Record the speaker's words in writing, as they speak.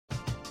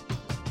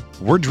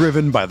We're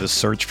driven by the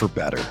search for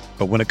better.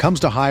 But when it comes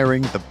to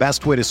hiring, the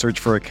best way to search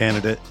for a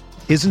candidate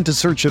isn't to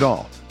search at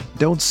all.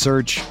 Don't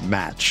search,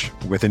 match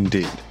with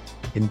Indeed.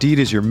 Indeed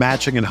is your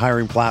matching and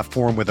hiring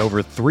platform with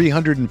over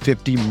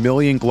 350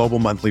 million global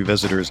monthly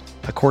visitors,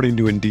 according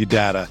to Indeed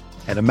data,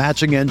 and a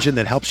matching engine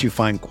that helps you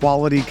find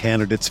quality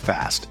candidates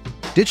fast.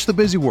 Ditch the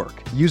busy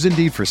work. Use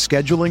Indeed for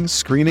scheduling,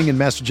 screening, and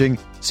messaging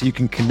so you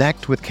can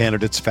connect with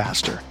candidates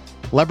faster.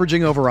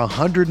 Leveraging over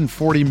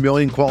 140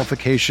 million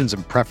qualifications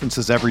and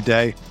preferences every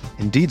day,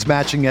 Indeed's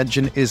matching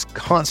engine is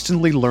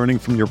constantly learning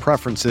from your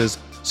preferences,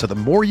 so the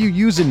more you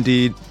use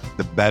Indeed,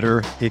 the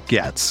better it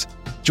gets.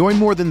 Join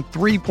more than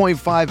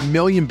 3.5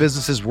 million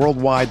businesses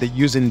worldwide that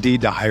use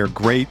Indeed to hire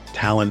great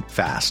talent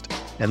fast.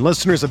 And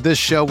listeners of this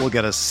show will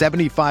get a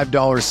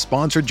 $75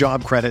 sponsored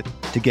job credit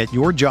to get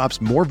your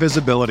jobs more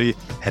visibility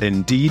at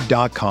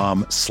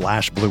Indeed.com/Blue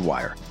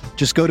Wire.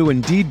 Just go to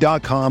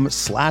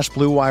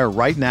Indeed.com/Blue Wire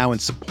right now and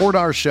support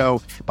our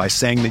show by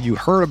saying that you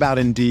heard about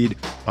Indeed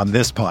on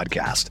this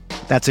podcast.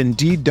 That's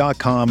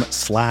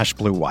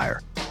Indeed.com/Blue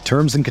Wire.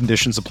 Terms and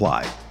conditions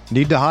apply.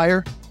 Need to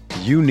hire?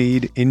 You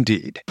need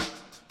Indeed.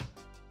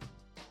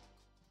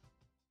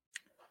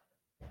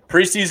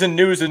 Preseason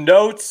news and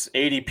notes,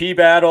 ADP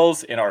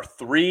battles, and our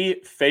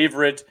 3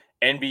 favorite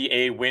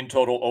NBA win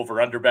total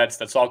over-under bets.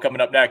 That's all coming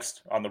up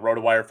next on the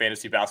RotoWire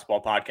Fantasy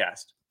Basketball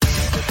Podcast.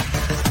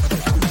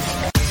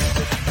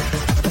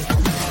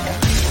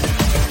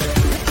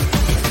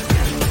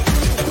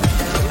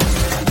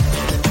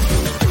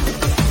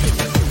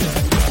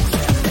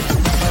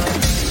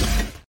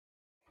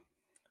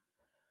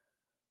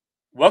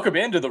 Welcome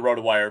into the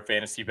RotoWire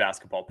Fantasy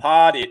Basketball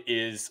Pod. It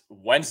is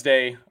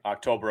Wednesday,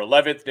 October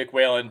 11th. Nick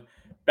Whalen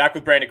back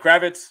with Brandon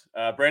Kravitz.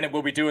 Brandon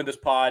will be doing this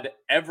pod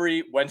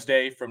every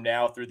Wednesday from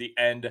now through the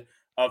end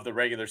of the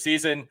regular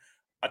season.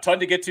 A ton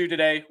to get to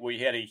today. We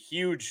had a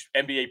huge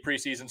NBA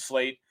preseason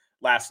slate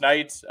last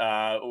night.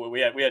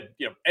 We had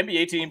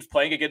NBA teams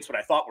playing against what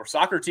I thought were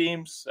soccer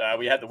teams.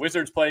 We had the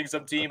Wizards playing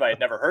some team I had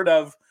never heard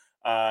of.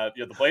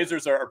 The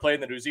Blazers are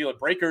playing the New Zealand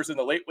Breakers in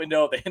the late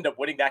window. They end up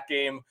winning that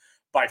game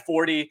by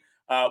 40.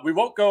 We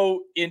won't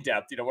go in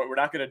depth. We're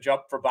not going to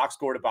jump from box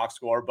score to box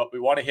score, but we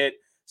want to hit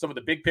some of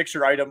the big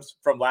picture items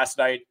from last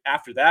night.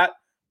 After that,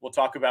 we'll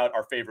talk about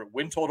our favorite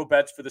win total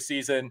bets for the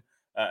season.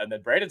 And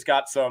then Brandon's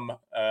got some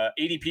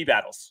ADP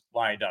battles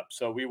lined up.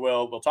 So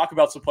we'll talk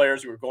about some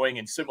players who are going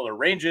in similar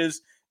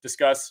ranges,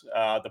 discuss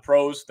the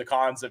pros, the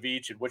cons of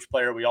each, and which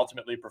player we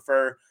ultimately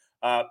prefer.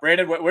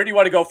 Brandon, where do you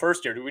want to go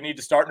first here? Do we need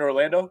to start in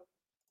Orlando?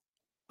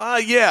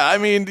 Yeah, I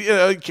mean,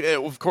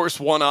 of course,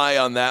 one eye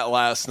on that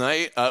last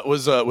night. It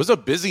was a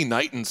busy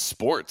night in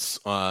sports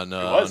on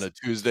a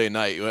Tuesday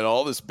night. You had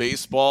all this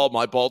baseball.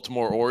 My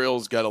Baltimore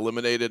Orioles got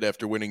eliminated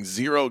after winning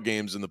 0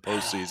 games in the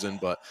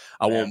postseason, but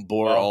I won't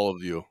bore all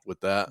of you with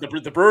that.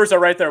 The Brewers are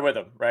right there with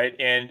them, right?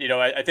 And,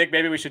 I think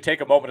maybe we should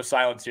take a moment of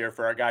silence here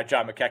for our guy,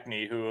 John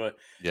McKechnie, who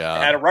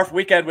had a rough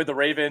weekend with the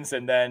Ravens,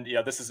 and then,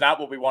 this is not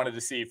what we wanted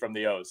to see from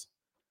the O's.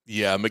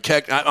 Yeah, I'm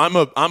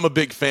a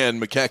big fan.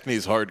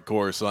 McKechnie's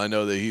hardcore, so I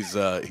know that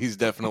he's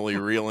definitely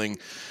reeling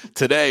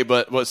today.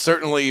 But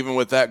certainly, even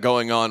with that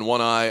going on,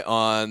 one eye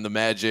on the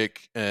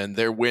Magic and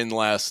their win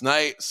last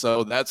night.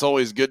 So that's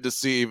always good to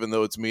see, even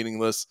though it's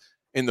meaningless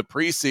in the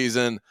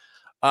preseason.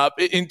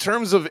 In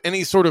terms of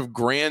any sort of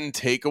grand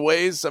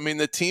takeaways, I mean,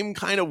 the team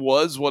kind of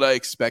was what I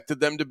expected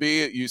them to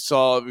be. You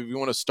saw, if you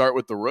want to start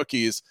with the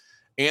rookies,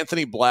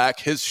 Anthony Black,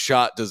 his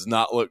shot does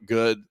not look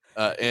good.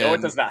 No,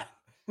 it does not.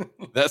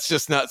 That's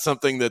just not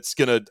something that's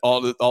going to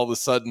all of a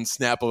sudden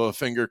snap of a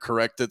finger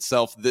correct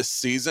itself this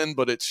season,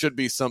 but it should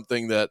be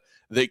something that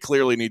they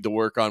clearly need to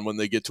work on when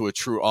they get to a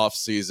true off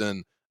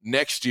season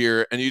next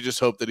year. And you just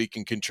hope that he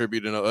can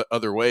contribute in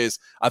other ways.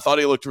 I thought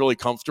he looked really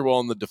comfortable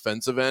on the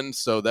defensive end.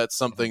 So that's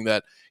something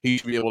that he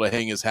should be able to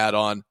hang his hat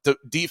on.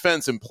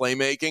 Defense and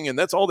playmaking, and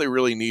that's all they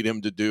really need him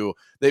to do.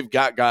 They've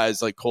got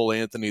guys like Cole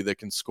Anthony that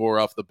can score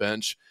off the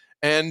bench,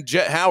 and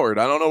Jet Howard.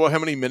 I don't know how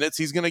many minutes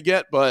he's going to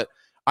get, but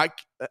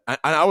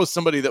I was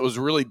somebody that was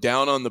really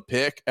down on the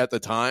pick at the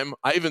time.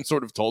 I even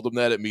sort of told him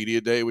that at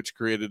media day, which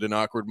created an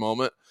awkward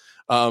moment.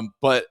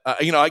 But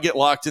I get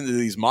locked into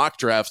these mock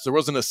drafts. There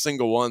wasn't a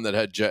single one that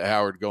had Jet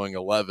Howard going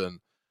 11.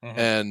 Mm-hmm.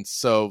 And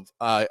so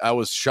I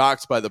was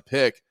shocked by the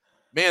pick.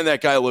 Man,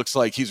 that guy looks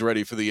like he's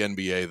ready for the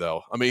NBA,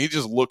 though. I mean, he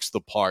just looks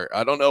the part.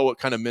 I don't know what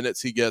kind of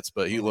minutes he gets,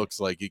 but he looks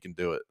like he can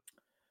do it.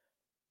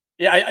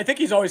 Yeah, I think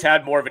he's always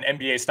had more of an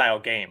NBA-style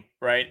game,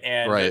 right?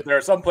 And there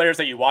are some players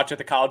that you watch at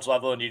the college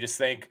level and you just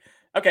think,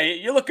 okay,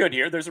 you look good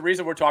here. There's a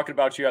reason we're talking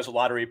about you as a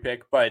lottery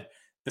pick, but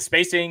the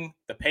spacing,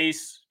 the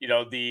pace,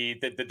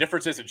 the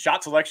differences in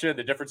shot selection,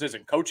 the differences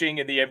in coaching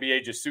in the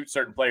NBA just suit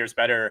certain players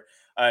better.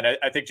 And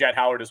I think Jet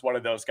Howard is one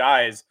of those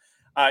guys.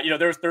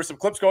 There's some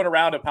clips going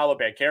around of Paolo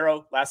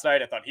Banchero last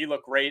night. I thought he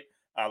looked great,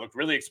 looked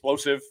really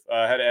explosive,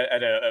 had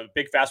a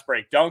big fast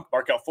break dunk.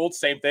 Markelle Fultz,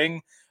 same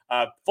thing.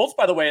 Fultz,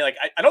 by the way,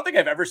 I don't think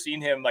I've ever seen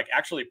him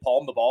actually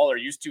palm the ball or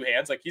use two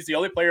hands. He's the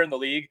only player in the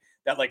league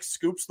that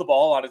scoops the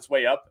ball on its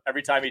way up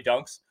every time he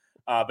dunks.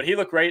 But he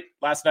looked great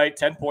last night.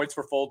 10 points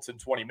for Fultz in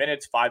 20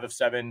 minutes, 5 of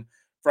 7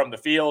 from the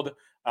field.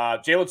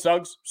 Jalen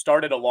Suggs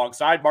started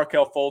alongside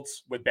Markelle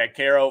Fultz with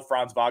Banchero,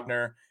 Franz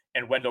Wagner,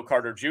 and Wendell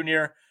Carter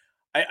Jr.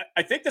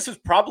 I think this is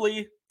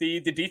probably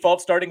the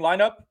default starting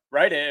lineup,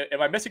 right?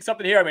 Am I missing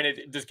something here? I mean,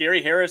 does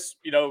Gary Harris,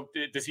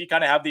 does he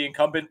kind of have the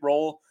incumbent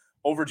role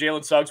over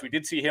Jalen Suggs? We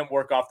did see him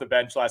work off the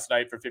bench last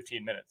night for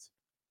 15 minutes.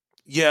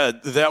 Yeah,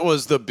 that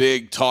was the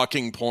big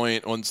talking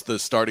point once the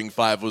starting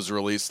five was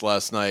released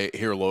last night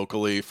here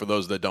locally. For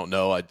those that don't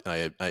know,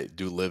 I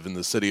do live in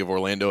the city of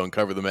Orlando and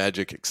cover the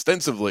Magic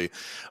extensively.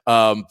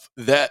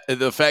 That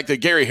the fact that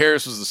Gary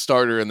Harris was the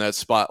starter in that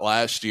spot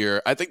last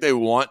year, I think they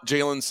want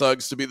Jalen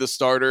Suggs to be the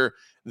starter.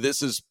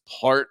 This is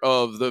part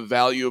of the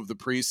value of the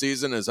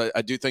preseason, as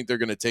I do think they're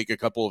going to take a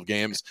couple of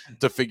games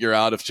to figure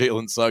out if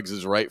Jalen Suggs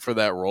is right for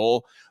that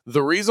role.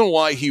 The reason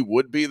why he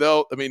would be,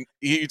 though, I mean,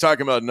 you're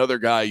talking about another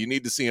guy you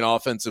need to see an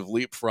offensive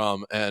leap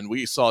from, and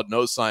we saw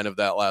no sign of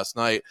that last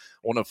night.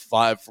 1 of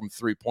 5 from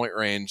three-point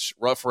range,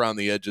 rough around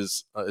the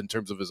edges in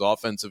terms of his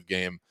offensive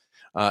game.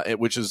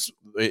 Which is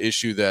an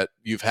issue that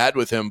you've had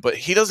with him, but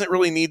he doesn't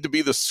really need to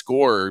be the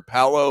scorer.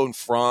 Paolo and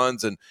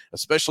Franz, and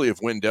especially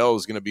if Wendell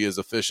is going to be as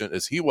efficient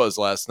as he was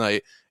last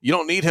night, you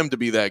don't need him to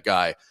be that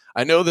guy.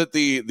 I know that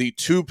the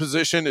 2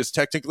 position is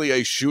technically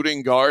a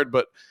shooting guard,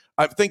 but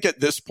I think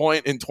at this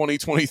point in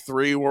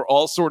 2023, we're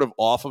all sort of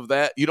off of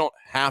that. You don't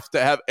have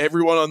to have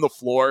everyone on the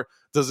floor.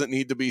 Doesn't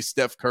need to be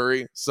Steph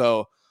Curry.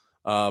 So,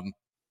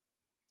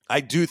 I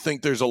do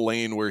think there's a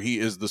lane where he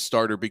is the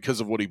starter because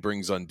of what he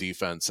brings on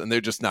defense, and they're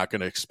just not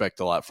going to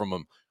expect a lot from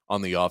him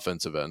on the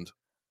offensive end.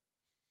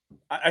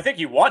 I think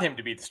you want him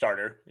to be the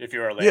starter if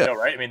you're Orlando,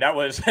 right? I mean, that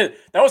was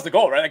the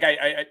goal, right? Like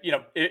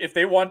if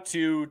they want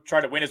to try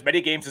to win as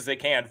many games as they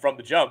can from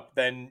the jump,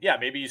 then yeah,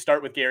 maybe you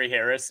start with Gary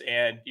Harris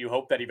and you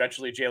hope that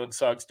eventually Jalen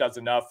Suggs does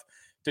enough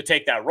to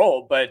take that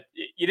role. But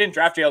you didn't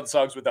draft Jalen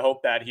Suggs with the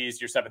hope that he's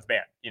your 7th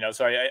man,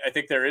 So I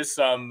think there is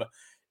some,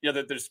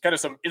 there's kind of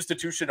some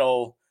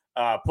institutional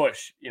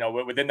push,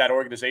 within that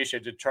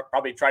organization to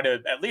probably try to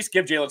at least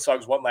give Jalen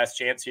Suggs one last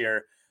chance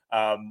here,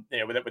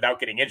 without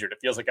getting injured. It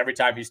feels like every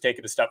time he's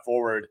taken a step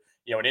forward,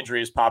 an injury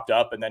has popped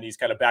up and then he's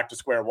kind of back to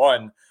square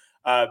one.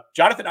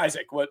 Jonathan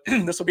Isaac,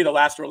 this will be the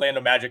last Orlando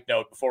Magic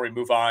note before we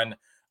move on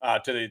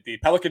to the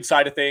Pelican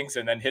side of things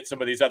and then hit some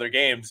of these other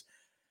games.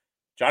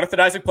 Jonathan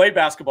Isaac played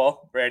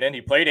basketball, Brandon. He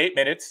played 8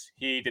 minutes.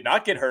 He did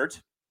not get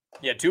hurt.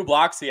 He had 2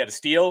 blocks. He had a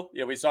steal.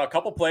 We saw a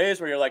couple plays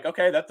where you're like,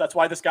 okay, that's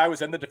why this guy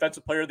was in the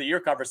Defensive Player of the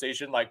Year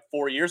conversation like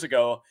 4 years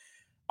ago.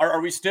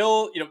 Are we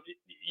still,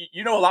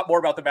 you know a lot more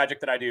about the Magic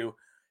than I do.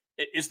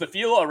 Is the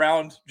feel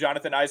around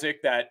Jonathan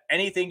Isaac that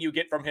anything you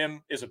get from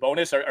him is a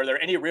bonus? Are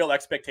there any real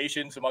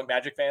expectations among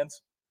Magic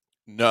fans?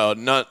 No,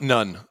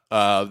 none.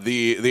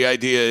 The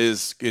idea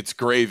is it's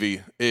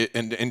gravy,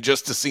 and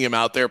just to see him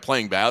out there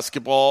playing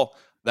basketball,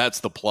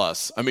 that's the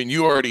plus. I mean,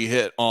 you already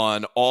hit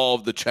on all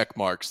of the check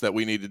marks that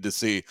we needed to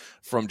see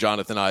from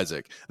Jonathan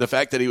Isaac. The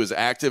fact that he was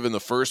active in the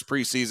first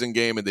preseason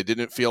game and they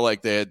didn't feel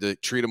like they had to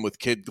treat him with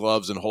kid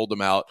gloves and hold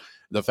him out.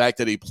 The fact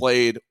that he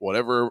played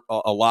whatever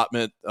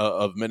allotment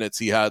of minutes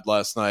he had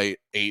last night,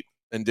 8,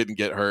 and didn't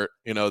get hurt.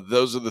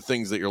 Those are the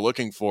things that you're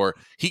looking for.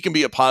 He can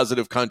be a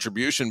positive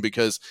contribution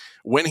because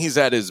when he's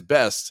at his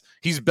best,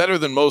 he's better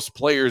than most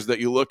players that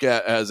you look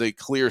at as a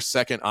clear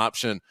second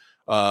option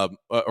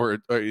or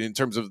in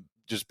terms of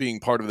just being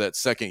part of that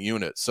second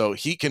unit. So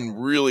he can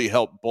really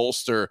help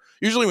bolster.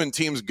 Usually when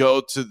teams go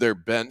to their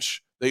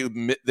bench,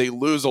 they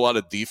lose a lot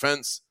of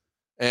defense,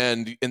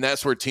 and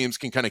that's where teams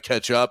can kind of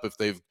catch up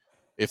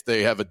if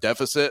they have a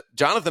deficit.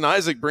 Jonathan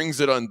Isaac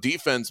brings it on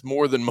defense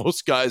more than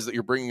most guys that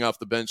you're bringing off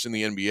the bench in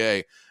the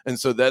NBA. And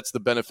so that's the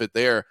benefit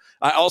there.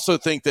 I also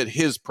think that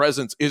his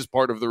presence is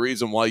part of the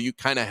reason why you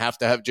kind of have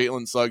to have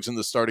Jalen Suggs in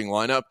the starting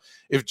lineup.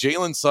 If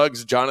Jalen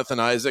Suggs, Jonathan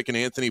Isaac, and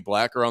Anthony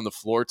Black are on the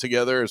floor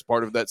together as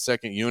part of that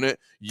second unit,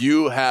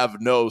 you have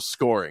no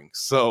scoring.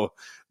 So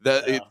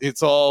that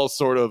it's all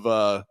sort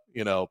of,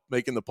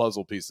 making the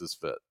puzzle pieces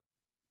fit.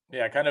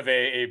 Yeah, kind of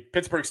a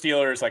Pittsburgh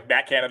Steelers, like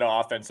Matt Canada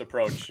offense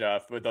approach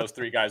with those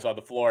 3 guys on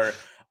the floor.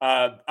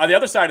 On the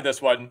other side of this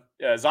one,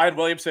 Zion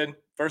Williamson,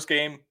 first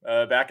game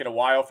back in a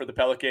while for the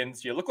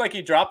Pelicans. You look like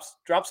he dropped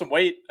some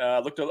weight,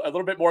 looked a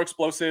little bit more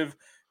explosive,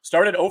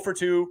 started 0 for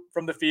 2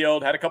 from the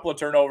field, had a couple of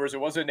turnovers.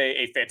 It wasn't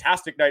a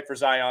fantastic night for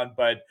Zion,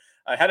 but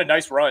had a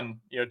nice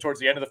run,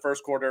 towards the end of the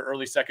first quarter,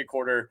 early second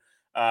quarter,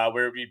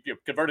 where he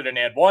converted an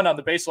and one on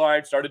the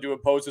baseline, started to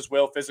impose his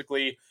will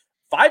physically.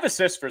 5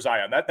 assists for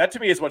Zion. That to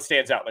me is what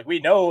stands out. Like we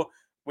know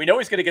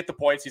he's going to get the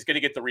points. He's going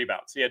to get the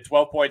rebounds. He had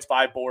 12 points,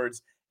 5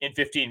 boards in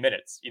 15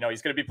 minutes.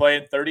 He's going to be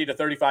playing 30 to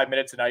 35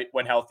 minutes a night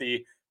when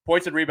healthy.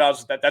 Points and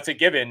rebounds, that's a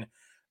given.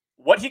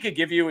 What he could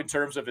give you in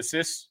terms of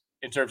assists,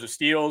 in terms of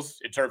steals,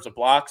 in terms of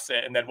blocks,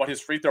 and then what his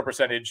free throw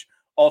percentage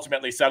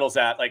ultimately settles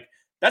at, like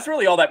that's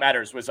really all that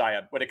matters with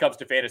Zion when it comes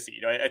to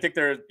fantasy. I think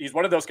he's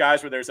one of those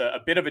guys where there's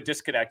a bit of a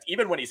disconnect,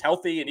 even when he's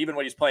healthy and even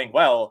when he's playing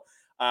well.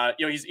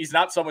 He's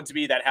not someone to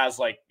me that has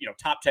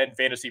top 10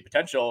 fantasy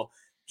potential,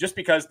 just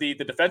because the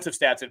defensive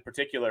stats in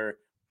particular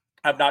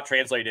have not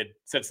translated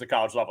since the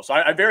college level. So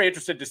I'm very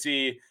interested to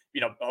see,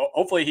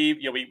 hopefully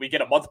we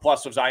get a month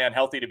plus of Zion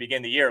healthy to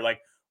begin the year. Like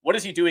what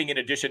is he doing in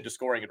addition to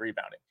scoring and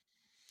rebounding?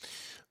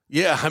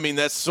 Yeah, I mean,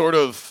 that's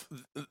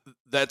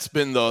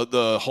been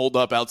the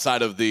holdup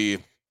outside of the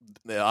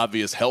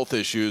obvious health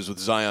issues with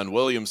Zion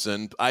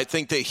Williamson. I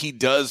think that he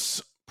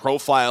does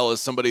profile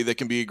as somebody that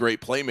can be a great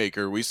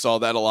playmaker. We saw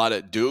that a lot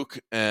at Duke,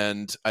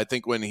 and I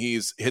think when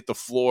he's hit the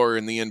floor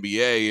in the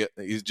NBA,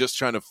 he's just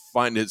trying to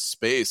find his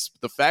space.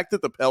 The fact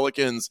that the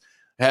Pelicans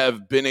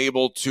have been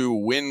able to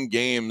win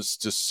games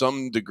to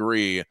some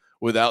degree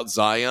without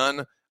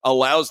Zion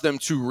allows them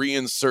to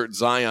reinsert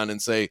Zion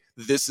and say,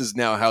 this is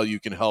now how you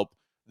can help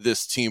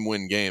this team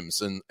win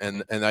games.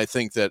 And I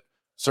think that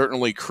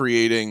certainly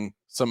creating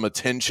some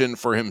attention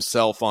for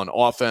himself on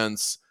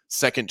offense,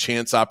 second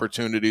chance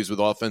opportunities with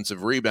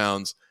offensive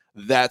rebounds,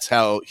 that's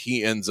how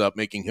he ends up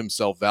making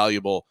himself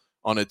valuable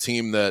on a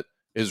team that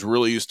is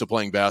really used to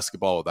playing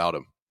basketball without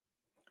him.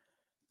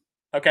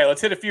 Okay,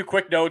 let's hit a few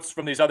quick notes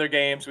from these other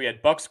games. We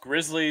had Bucks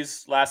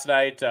Grizzlies last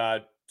night.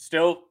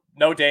 Still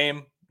no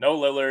Dame, no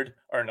Lillard.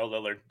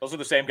 Those are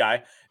the same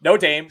guy. No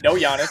Dame, no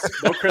Giannis,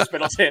 no Chris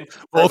Middleton.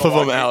 Both of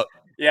them out.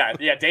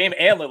 Yeah, Dame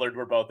and Lillard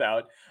were both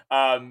out.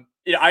 I'm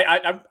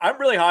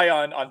really high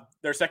on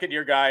their second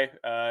year guy.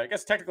 I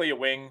guess technically a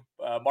wing,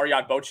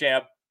 Marion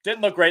Beauchamp.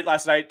 Didn't look great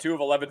last night. 2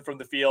 of 11 from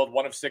the field,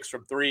 1 of 6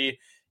 from 3.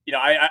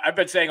 I've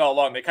been saying all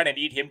along they kind of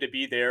need him to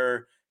be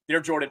their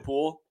Jordan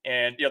Poole,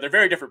 and they're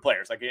very different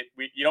players. Like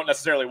you don't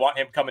necessarily want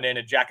him coming in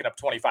and jacking up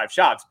 25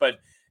 shots, but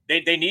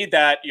they need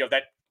that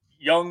that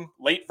young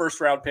late first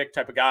round pick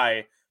type of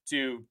guy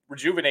to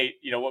rejuvenate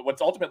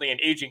what's ultimately an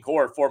aging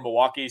core for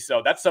Milwaukee.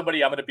 So that's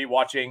somebody I'm going to be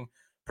watching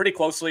pretty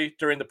closely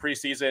during the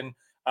preseason.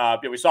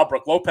 We saw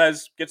Brook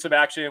Lopez get some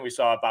action. We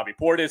saw Bobby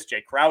Portis,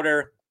 Jay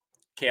Crowder,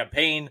 Cam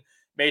Payne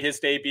made his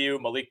debut.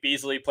 Malik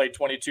Beasley played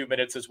 22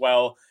 minutes as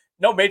well.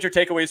 No major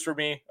takeaways for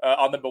me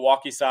on the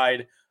Milwaukee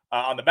side.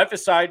 On the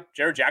Memphis side,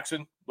 Jared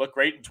Jackson looked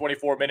great in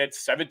 24 minutes,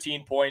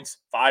 17 points,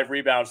 5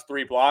 rebounds,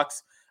 3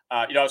 blocks.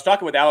 I was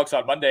talking with Alex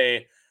on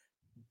Monday.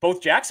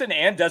 Both Jackson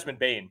and Desmond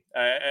Bane,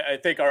 I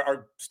think,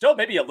 are still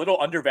maybe a little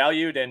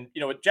undervalued. And,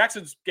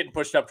 Jackson's getting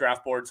pushed up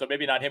draft board, so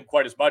maybe not him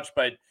quite as much.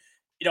 But,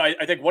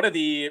 I think one of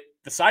the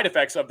side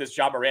effects of this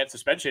Ja Morant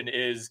suspension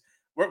is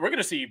we're going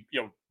to see,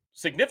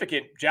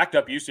 significant jacked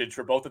up usage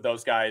for both of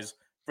those guys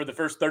for the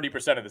first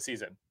 30% of the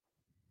season.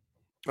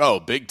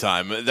 Oh, big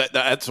time.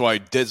 That's why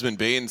Desmond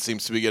Bane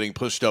seems to be getting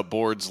pushed up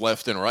boards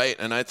left and right,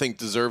 and I think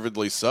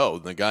deservedly so.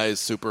 The guy is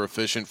super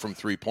efficient from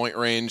three-point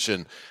range,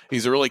 and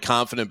he's a really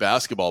confident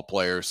basketball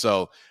player.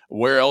 So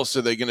where else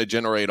are they going to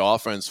generate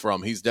offense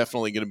from? He's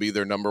definitely going to be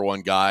their number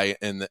one guy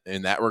in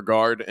that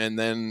regard. And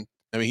then,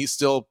 he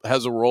still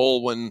has a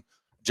role when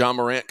Ja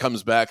Morant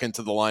comes back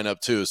into the lineup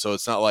too, so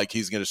it's not like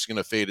he's just going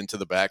to fade into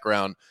the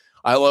background.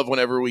 I love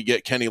whenever we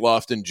get Kenny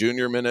Lofton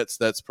Jr. minutes.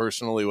 That's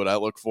personally what I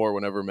look for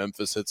whenever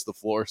Memphis hits the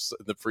floor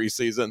in the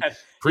preseason.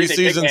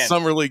 Preseason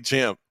Summer League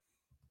champ.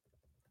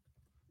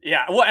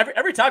 Yeah, well,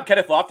 every time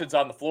Kenneth Lofton's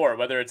on the floor,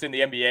 whether it's in the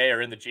NBA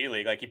or in the G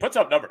League, he puts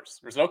up numbers.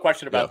 There's no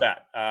question about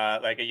that.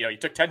 He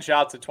took 10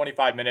 shots in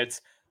 25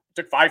 minutes,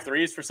 took 5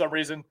 threes for some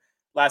reason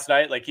last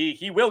night.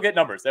 He will get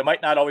numbers. They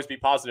might not always be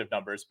positive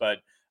numbers, but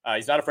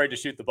he's not afraid to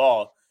shoot the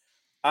ball.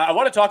 I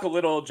want to talk a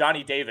little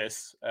Johnny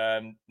Davis,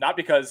 not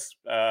because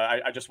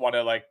I just want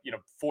to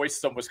foist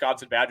some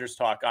Wisconsin Badgers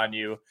talk on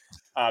you.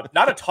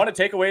 Not a ton of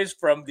takeaways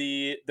from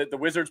the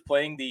Wizards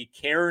playing the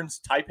Cairns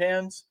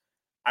Taipans.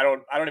 I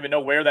don't even know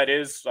where that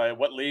is,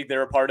 what league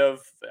they're a part of.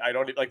 I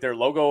don't their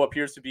logo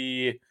appears to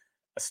be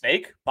a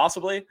snake,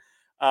 possibly.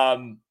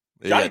 Johnny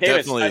Davis,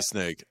 definitely a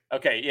snake.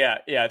 Okay, yeah,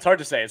 it's hard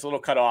to say. It's a little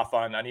cut off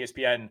on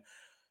ESPN.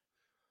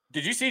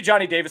 Did you see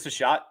Johnny Davis's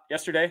shot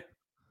yesterday?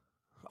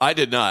 I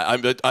did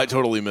not. I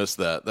totally missed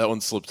that. That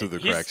one slipped through the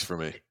cracks for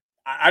me.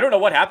 I don't know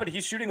what happened.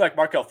 He's shooting like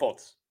Markelle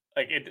Fultz.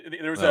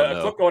 There was a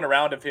clip going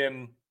around of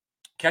him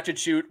catch and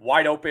shoot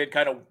wide open,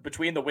 kind of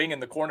between the wing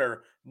and the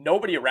corner.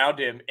 Nobody around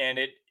him, and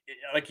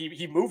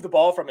he moved the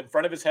ball from in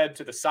front of his head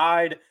to the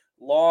side,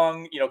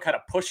 long, kind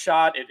of push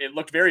shot. It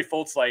looked very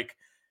Fultz-like.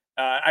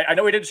 I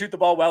know he didn't shoot the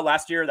ball well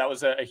last year. That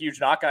was a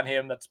huge knock on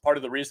him. That's part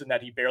of the reason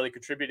that he barely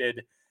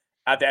contributed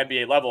at the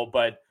NBA level,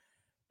 but.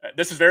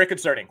 This is very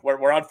concerning.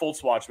 We're on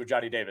Fultz watch with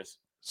Johnny Davis.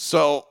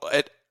 So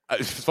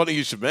it's funny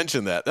you should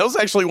mention that. That was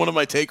actually one of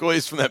my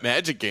takeaways from that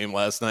Magic game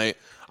last night.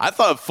 I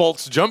thought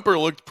Fultz jumper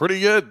looked pretty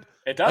good.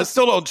 It does. I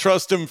still don't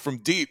trust him from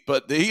deep,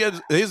 but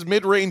his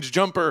mid-range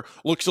jumper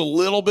looks a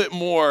little bit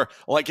more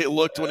like it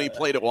looked when he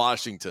played at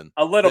Washington.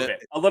 A little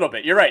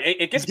bit. You're right.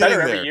 It gets better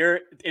every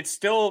year. There's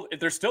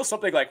still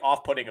something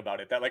off-putting about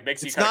it that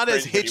makes you. It's not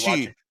as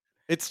hitchy.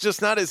 It's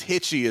just not as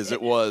hitchy as it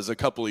was a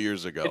couple of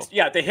years ago.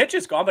 The hitch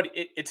is gone, but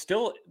it's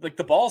still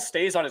the ball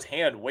stays on his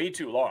hand way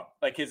too long.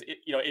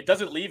 It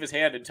doesn't leave his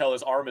hand until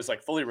his arm is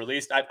fully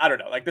released. I don't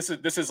know.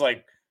 This is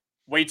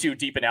way too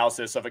deep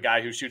analysis of a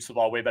guy who shoots the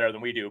ball way better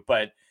than we do,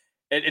 but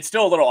it's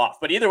still a little off.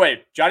 But either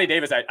way, Johnny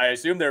Davis, I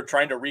assume they're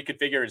trying to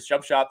reconfigure his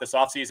jump shot this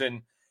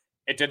offseason.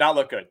 It did not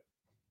look good.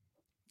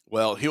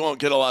 Well, he won't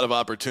get a lot of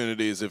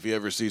opportunities if he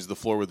ever sees the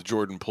floor with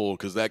Jordan Poole,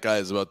 because that guy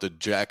is about to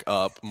jack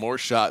up more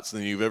shots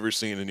than you've ever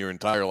seen in your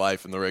entire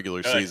life in the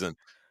regular season.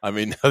 I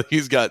mean,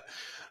 he's got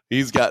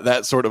He's got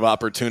that sort of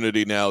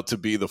opportunity now to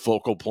be the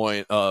focal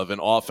point of an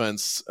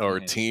offense or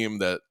team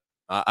that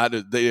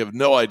they have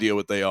no idea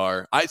what they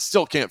are. I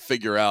still can't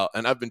figure out,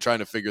 and I've been trying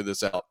to figure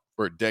this out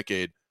for a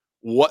decade,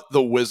 what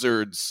the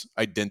Wizards'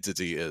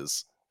 identity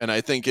is. And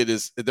I think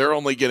they're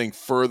only getting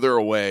further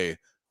away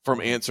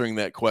from answering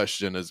that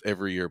question as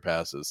every year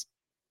passes.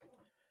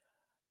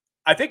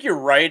 I think you're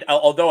right,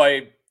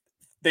 although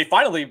they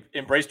finally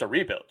embraced a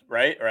rebuild,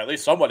 right? Or at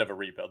least somewhat of a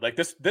rebuild. Like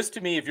this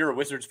to me, if you're a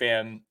Wizards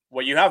fan,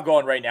 what you have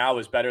going right now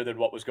is better than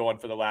what was going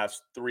for the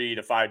last 3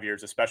 to 5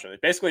 years, especially.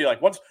 Basically,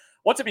 like once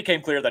it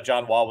became clear that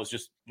John Wall was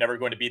just never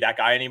going to be that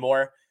guy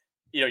anymore,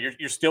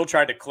 you're still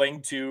trying to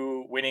cling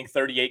to winning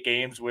 38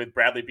 games with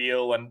Bradley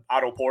Beal and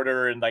Otto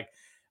Porter, and like,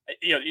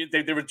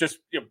 they were just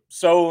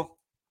so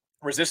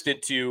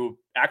resistant to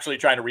actually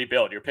trying to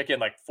rebuild. You're picking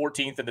like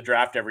 14th in the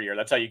draft every year.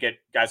 That's how you get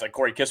guys like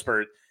Corey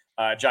Kispert,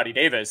 Johnny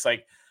Davis.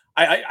 Like,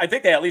 I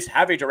think they at least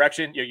have a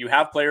direction. You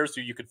have players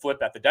who you could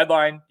flip at the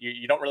deadline.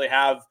 You don't really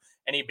have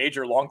any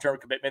major long-term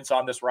commitments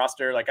on this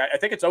roster. Like, I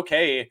think it's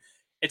okay.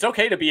 It's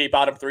okay to be a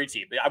bottom 3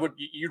 team.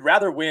 You'd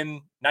rather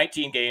win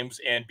 19 games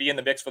and be in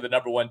the mix for the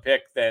number 1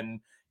 pick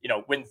than,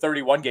 win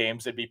 31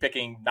 games and be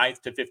picking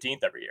 9th to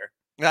 15th every year.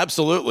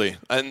 Absolutely.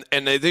 And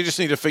they just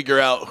need to figure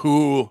out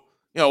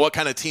what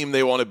kind of team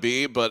they want to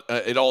be, but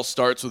it all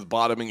starts with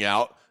bottoming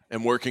out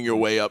and working your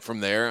way up from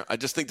there. I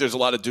just think there's a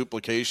lot of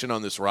duplication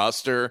on this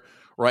roster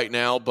right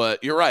now,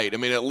 but you're right. I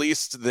mean, at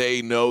least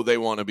they know they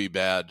want to be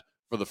bad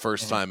for the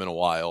first time in a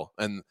while,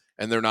 and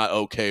they're not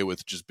okay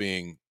with just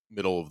being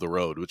middle of the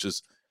road, which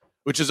is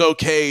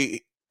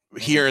okay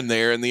here and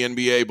there in the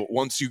NBA, but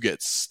once you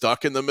get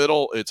stuck in the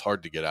middle, it's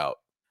hard to get out.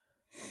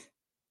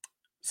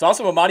 Saw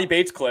some Emoni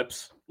Bates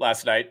clips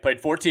last night, played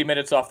 14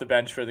 minutes off the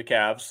bench for the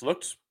Cavs,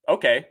 looked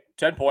okay,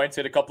 10 points,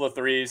 hit a couple of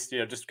threes,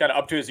 just kind of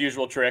up to his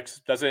usual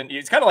tricks.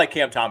 He's kind of like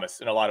Cam Thomas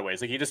in a lot of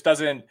ways. Like he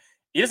doesn't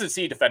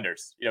see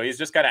defenders. He's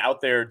just kind of out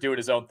there doing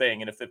his own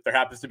thing. And if there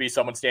happens to be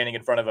someone standing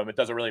in front of him, it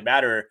doesn't really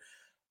matter.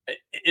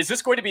 Is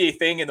this going to be a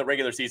thing in the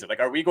regular season? Like,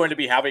 are we going to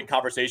be having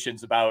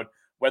conversations about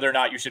whether or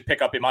not you should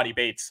pick up Emoni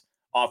Bates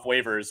off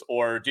waivers?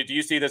 Or do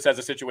you see this as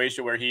a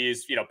situation where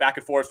he's, back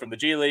and forth from the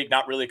G League,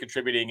 not really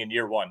contributing in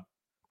year one?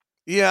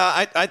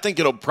 Yeah, I think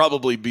it'll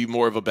probably be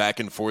more of a back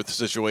and forth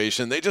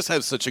situation. They just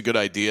have such a good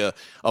idea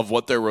of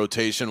what their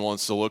rotation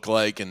wants to look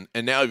like. And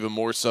now even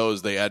more so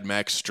as they add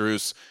Max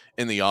Strus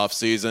in the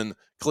offseason.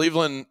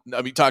 Cleveland,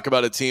 talk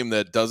about a team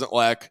that doesn't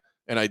lack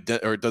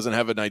or doesn't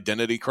have an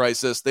identity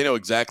crisis. They know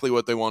exactly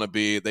what they want to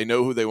be. They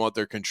know who they want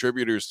their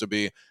contributors to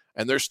be.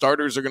 And their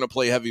starters are going to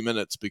play heavy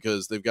minutes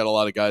because they've got a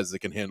lot of guys that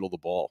can handle the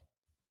ball.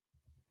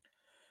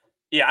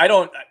 Yeah, I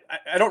don't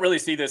really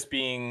see this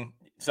being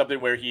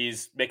something where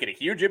he's making a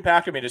huge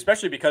impact. I mean,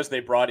 especially because they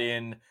brought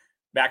in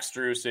Max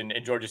Strus and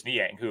Georges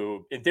Niang,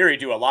 who in theory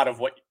do a lot of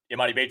what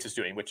Emoni Bates is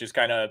doing, which is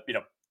kind of,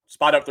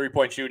 spot up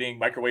 3-point shooting,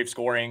 microwave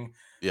scoring.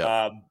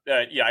 Yeah.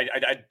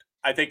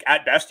 I think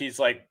at best he's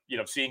like,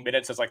 seeing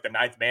minutes as like the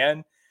 9th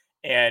man.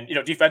 And,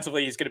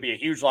 defensively, he's going to be a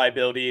huge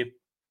liability.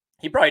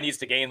 He probably needs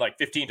to gain like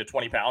 15 to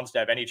 20 pounds to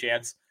have any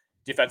chance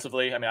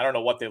defensively. I mean, I don't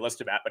know what they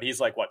list him at, but he's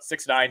like,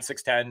 6'9",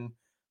 6'10",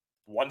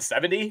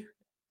 170,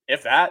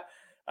 if that.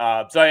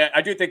 So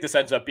I do think this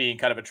ends up being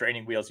kind of a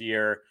training wheels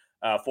year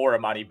for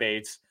Emoni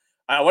Bates.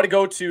 I want to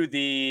go to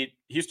the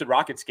Houston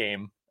Rockets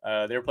game.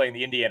 They were playing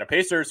the Indiana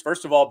Pacers.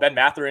 First of all, Ben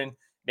Mathurin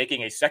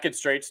making a second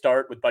straight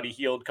start with Buddy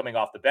Hield coming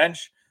off the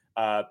bench.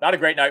 Not a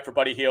great night for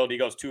Buddy Hield. He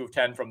goes 2 of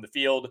 10 from the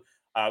field.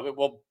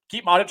 We'll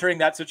keep monitoring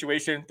that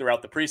situation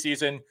throughout the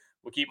preseason.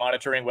 We'll keep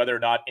monitoring whether or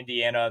not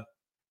Indiana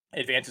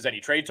advances any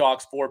trade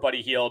talks for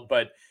Buddy Hield.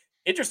 But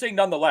interesting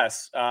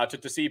nonetheless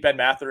to see Ben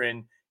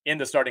Mathurin in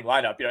the starting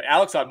lineup.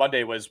 Alex on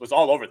Monday was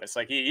all over this.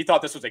 Like he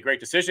thought this was a great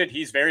decision.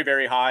 He's very,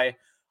 very high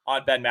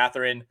on Ben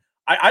Mathurin.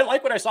 I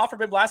like what I saw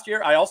from him last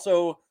year. I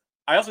also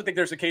think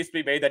there's a case to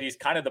be made that he's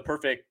kind of the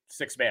perfect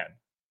 6th man.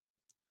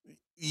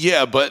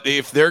 Yeah, but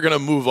if they're going to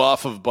move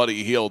off of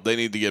Buddy Hield, they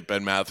need to get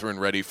Ben Mathurin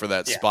ready for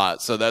that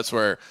spot. So that's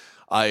where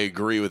I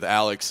agree with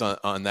Alex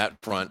on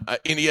that front.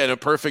 In a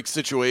perfect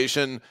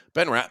situation,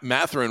 Ben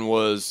Mathurin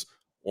was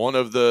one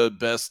of the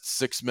best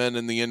 6 men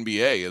in the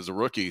NBA as a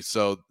rookie.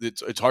 So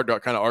it's hard to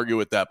kind of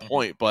argue at that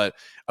point. But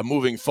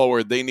moving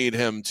forward, they need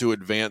him to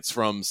advance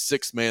from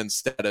 6-man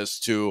status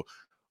to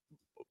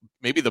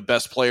maybe the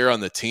best player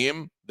on the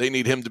team. They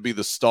need him to be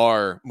the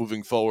star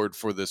moving forward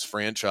for this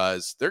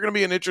franchise. They're going to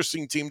be an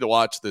interesting team to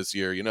watch this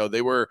year.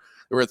 They were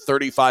at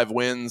 35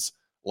 wins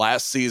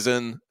last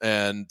season,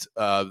 and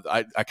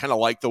I kind of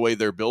like the way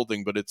they're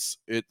building, but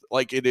it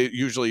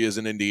usually is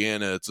in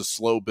Indiana. It's a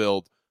slow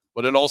build,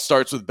 but it all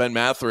starts with Ben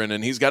Mathurin,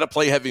 and he's got to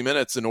play heavy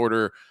minutes in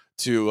order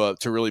to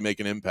really make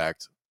an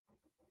impact.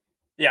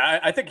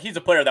 Yeah, I think he's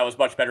a player that was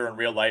much better in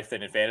real life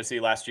than in fantasy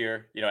last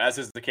year. As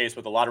is the case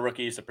with a lot of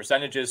rookies, the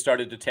percentages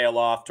started to tail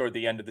off toward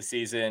the end of the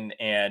season,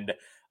 and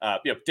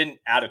didn't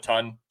add a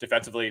ton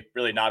defensively.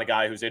 Really not a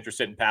guy who's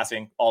interested in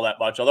passing all that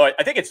much. Although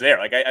I think it's there.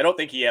 Like I don't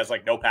think he has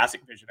like no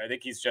passing vision. I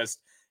think he's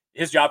just,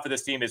 his job for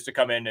this team is to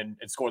come in and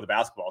score the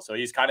basketball. So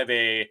he's kind of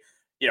a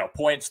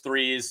points,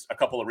 threes, a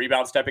couple of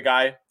rebounds type of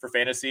guy for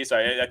fantasy. So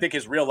I think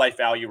his real life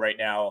value right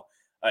now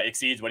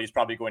exceeds what he's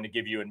probably going to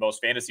give you in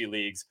most fantasy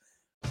leagues.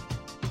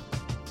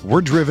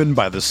 We're driven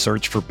by the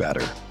search for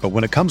better. But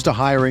when it comes to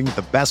hiring,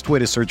 the best way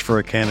to search for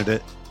a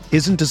candidate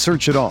isn't to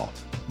search at all.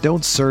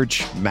 Don't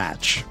search,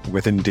 match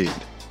with Indeed.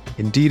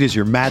 Indeed is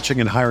your matching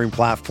and hiring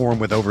platform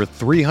with over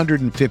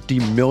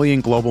 350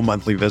 million global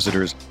monthly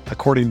visitors,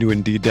 according to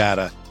Indeed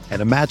data,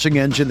 and a matching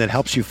engine that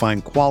helps you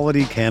find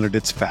quality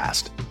candidates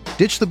fast.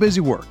 Ditch the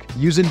busy work.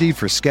 Use Indeed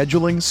for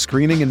scheduling,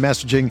 screening, and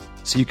messaging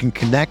so you can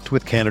connect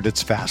with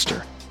candidates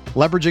faster.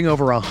 Leveraging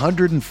over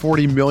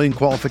 140 million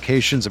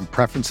qualifications and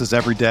preferences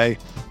every day,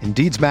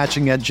 Indeed's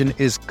matching engine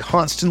is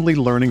constantly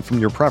learning from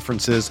your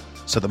preferences,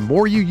 so the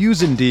more you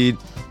use Indeed,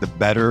 the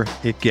better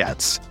it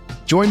gets.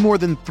 Join more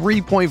than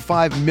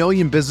 3.5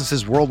 million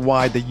businesses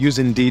worldwide that use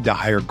Indeed to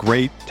hire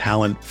great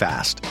talent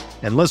fast.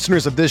 And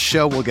listeners of this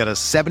show will get a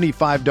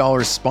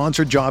 $75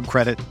 sponsored job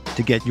credit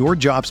to get your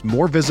jobs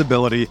more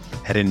visibility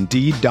at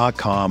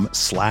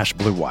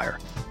Indeed.com/Blue Wire.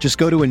 Just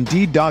go to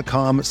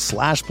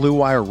Indeed.com/Blue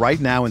Wire right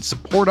now and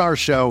support our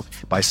show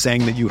by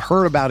saying that you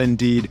heard about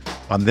Indeed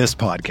on this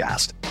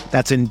podcast.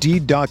 That's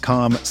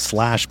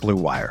Indeed.com/Blue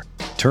Wire.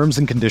 Terms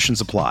and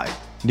conditions apply.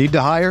 Need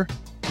to hire?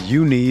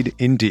 You need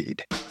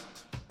Indeed.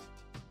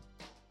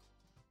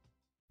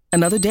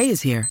 Another day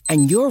is here,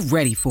 and you're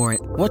ready for it.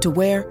 What to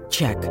wear?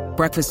 Check.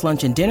 Breakfast,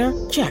 lunch, and dinner?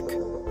 Check.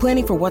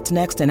 Planning for what's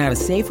next and how to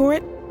save for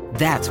it?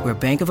 That's where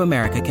Bank of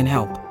America can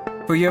help.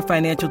 For your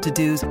financial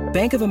to-dos,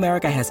 Bank of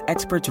America has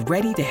experts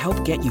ready to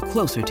help get you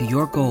closer to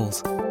your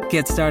goals.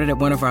 Get started at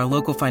one of our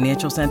local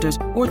financial centers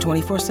or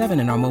 24/7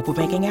 in our mobile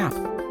banking app.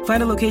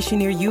 Find a location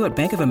near you at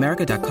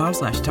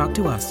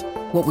bankofamerica.com/talktous.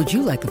 What would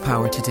you like the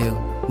power to do?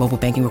 Mobile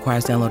banking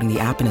requires downloading the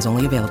app and is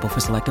only available for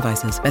select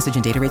devices. Message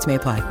and data rates may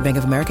apply. Bank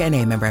of America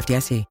NA, member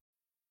FDIC.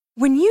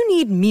 When you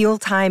need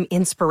mealtime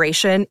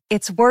inspiration,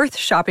 it's worth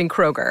shopping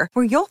Kroger,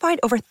 where you'll find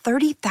over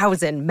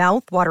 30,000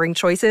 mouth-watering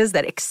choices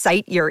that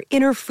excite your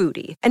inner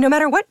foodie. And no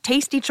matter what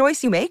tasty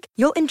choice you make,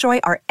 you'll enjoy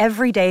our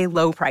everyday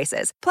low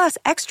prices, plus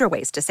extra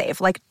ways to save,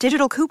 like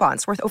digital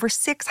coupons worth over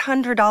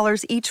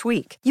 $600 each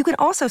week. You can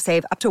also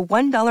save up to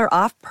 $1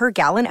 off per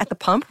gallon at the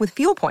pump with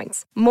fuel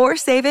points. More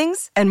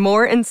savings and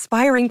more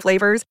inspiring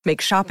flavors make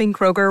shopping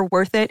Kroger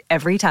worth it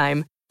every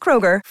time.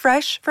 Kroger,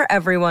 fresh for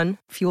everyone.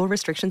 Fuel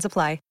restrictions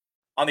apply.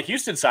 On the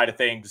Houston side of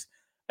things,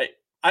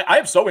 I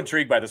am so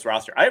intrigued by this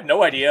roster. I have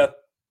no idea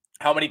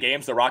how many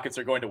games the Rockets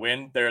are going to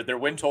win. Their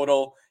win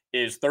total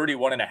is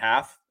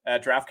 31.5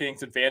 at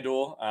DraftKings and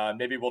FanDuel.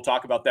 Maybe we'll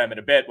talk about them in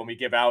a bit when we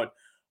give out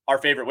our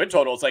favorite win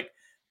totals. Like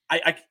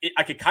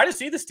I could kind of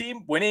see this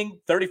team winning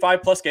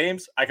 35 plus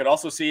games. I could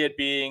also see it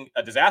being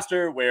a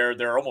disaster where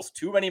there are almost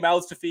too many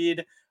mouths to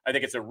feed. I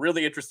think it's a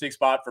really interesting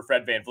spot for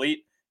Fred VanVleet,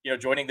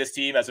 joining this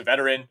team as a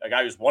veteran, a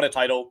guy who's won a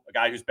title, a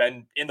guy who's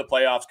been in the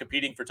playoffs,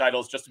 competing for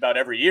titles just about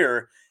every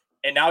year.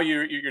 And now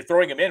you're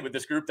throwing him in with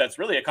this group that's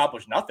really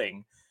accomplished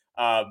nothing.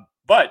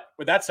 But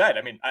with that said,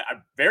 I mean,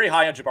 I'm very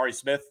high on Jabari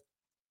Smith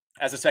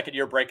as a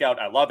second-year breakout.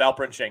 I love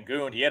Alperen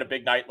Şengün. He had a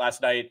big night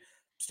last night.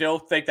 Still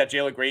think that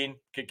Jalen Green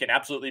can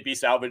absolutely be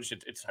salvaged.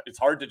 It's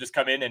hard to just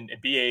come in and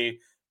be a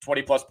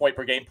 20-plus point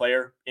per game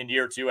player in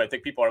year two. I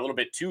think people are a little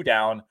bit too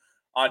down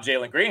on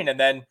Jalen Green. And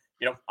then,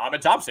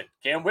 Ahmed Thompson,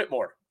 Cam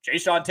Whitmore,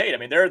 Jayshawn Tate. I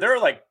mean, there are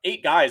like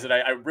 8 guys that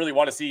I really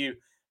want to see,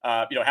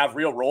 have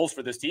real roles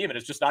for this team, and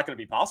it's just not going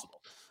to be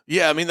possible.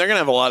 Yeah, I mean, they're going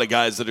to have a lot of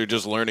guys that are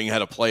just learning how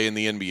to play in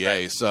the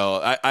NBA. Right.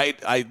 So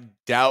I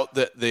doubt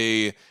that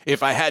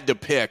if I had to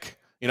pick,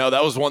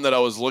 that was one that I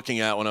was looking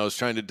at when I was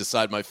trying to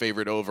decide my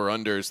favorite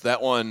over-unders.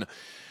 That one,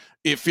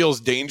 it feels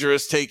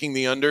dangerous taking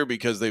the under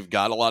because they've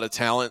got a lot of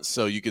talent,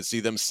 so you could see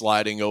them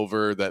sliding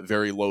over that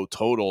very low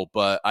total,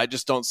 but I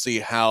just don't see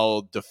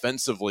how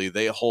defensively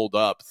they hold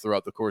up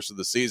throughout the course of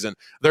the season.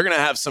 They're going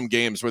to have some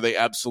games where they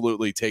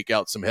absolutely take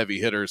out some heavy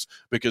hitters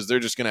because they're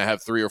just going to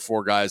have 3 or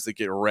 4 guys that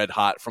get red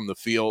hot from the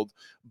field,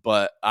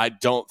 but I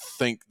don't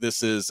think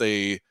this is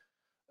a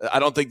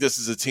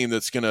team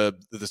that's gonna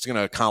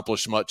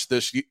accomplish much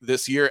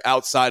this year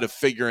outside of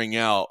figuring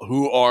out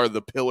who are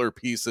the pillar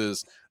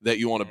pieces that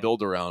you want to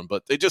build around.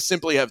 But they just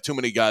simply have too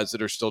many guys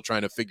that are still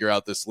trying to figure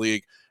out this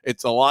league.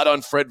 It's a lot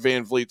on Fred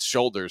VanVleet's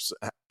shoulders.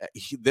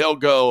 They'll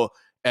go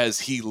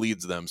as he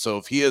leads them. So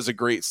if he has a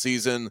great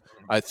season,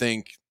 I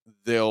think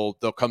they'll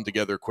come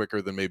together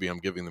quicker than maybe I'm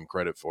giving them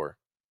credit for.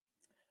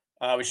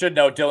 We should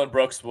know Dillon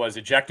Brooks was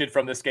ejected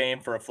from this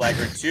game for a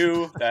flagrant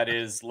 2. That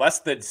is less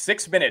than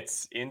 6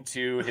 minutes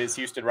into his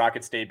Houston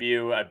Rockets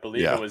debut. I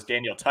believe it was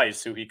Daniel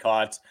Tice who he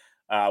caught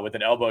with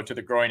an elbow to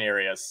the groin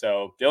area.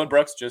 So Dillon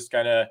Brooks just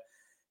kind of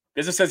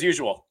business as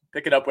usual,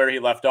 picking up where he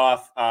left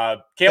off.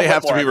 They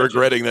have to be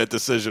regretting that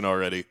decision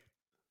already.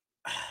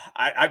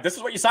 This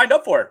is what you signed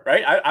up for,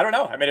 right? I don't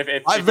know. I mean,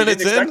 if 5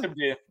 minutes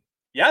in.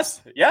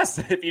 Yes.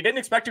 If you didn't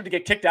expect him to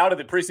get kicked out of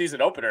the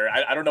preseason opener,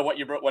 I don't know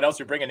what else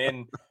you're bringing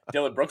in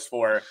Dillon Brooks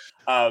for.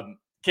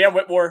 Cam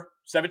Whitmore,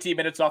 17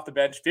 minutes off the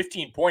bench,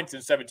 15 points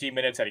in 17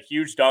 minutes, had a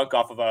huge dunk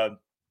off of a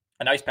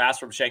nice pass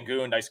from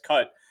Şengün, nice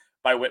cut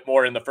by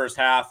Whitmore in the first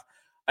half.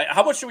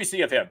 How much should we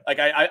see of him? Like,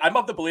 I'm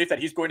of the belief that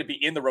he's going to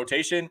be in the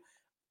rotation.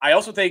 I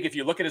also think if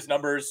you look at his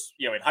numbers,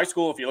 in high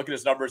school, if you look at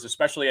his numbers,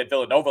 especially at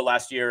Villanova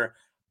last year,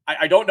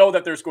 I don't know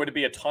that there's going to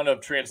be a ton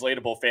of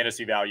translatable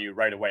fantasy value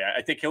right away.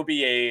 I think he'll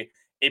be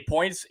a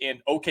points and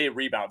okay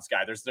rebounds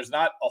guy. There's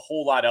not a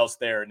whole lot else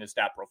there in his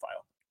stat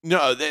profile.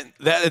 No,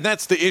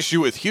 that's the issue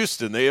with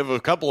Houston. They have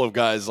a couple of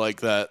guys like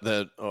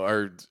that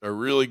are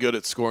really good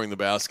at scoring the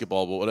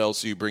basketball, but what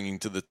else are you bringing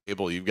to the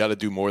table? You've got to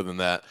do more than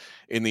that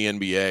in the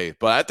NBA.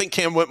 But I think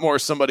Cam Whitmore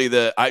is somebody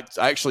that I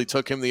actually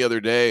took him the other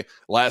day,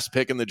 last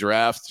pick in the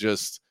draft.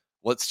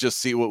 Let's just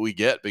see what we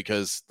get,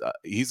 because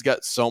he's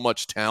got so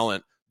much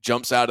talent,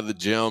 jumps out of the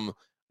gym.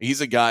 He's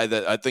a guy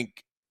that I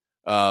think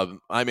Ime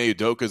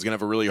Udoka is going to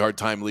have a really hard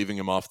time leaving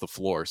him off the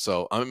floor.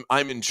 So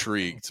I'm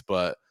intrigued,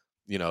 but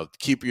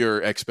keep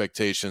your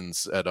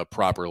expectations at a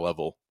proper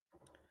level.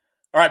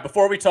 All right,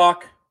 before we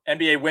talk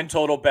NBA win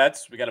total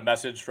bets, we got a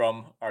message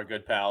from our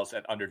good pals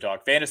at Underdog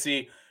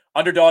Fantasy.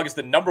 Underdog is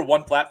the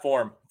 #1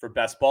 platform for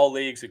best ball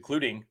leagues,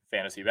 including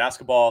fantasy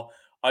basketball.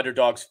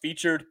 Underdog's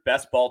featured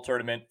best ball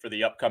tournament for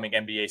the upcoming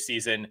NBA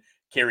season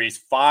carries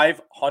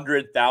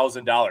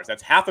 $500,000.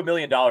 That's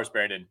 $500,000,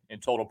 Brandon, in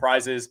total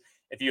prizes.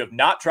 If you have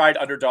not tried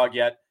Underdog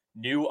yet,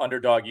 new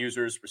Underdog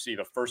users receive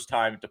a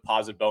first-time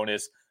deposit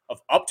bonus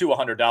of up to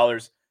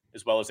 $100,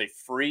 as well as a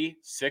free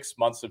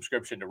 6-month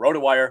subscription to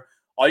RotoWire.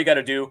 All you got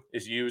to do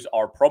is use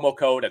our promo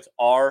code. That's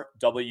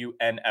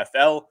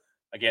RWNFL.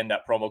 Again,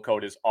 that promo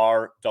code is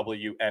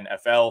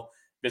RWNFL.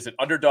 Visit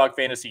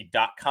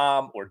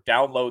UnderdogFantasy.com or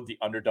download the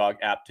Underdog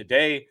app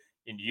today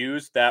and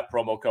use that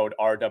promo code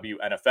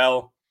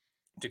RWNFL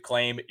to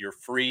claim your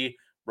free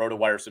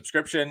RotoWire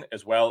subscription,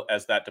 as well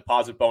as that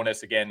deposit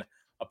bonus, again,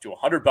 up to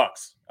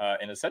 $100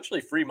 and essentially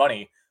free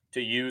money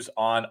to use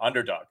on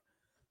Underdog.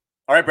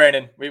 All right,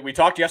 Brandon, we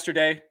talked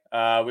yesterday.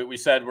 We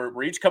said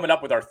we're each coming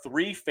up with our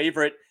 3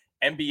 favorite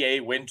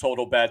NBA win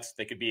total bets.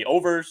 They could be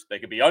overs, they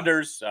could be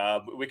unders.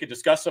 We could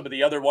discuss some of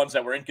the other ones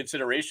that were in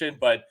consideration,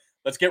 but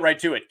let's get right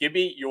to it. Give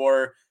me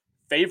your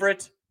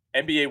favorite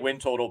NBA win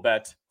total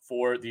bet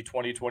for the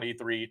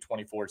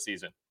 2023-24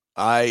 season.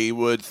 I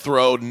would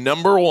throw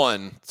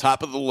 #1,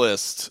 top of the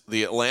list,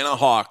 the Atlanta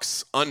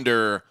Hawks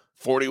under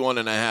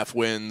 41.5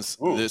 wins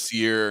this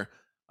year.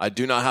 I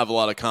do not have a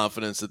lot of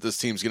confidence that this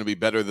team's going to be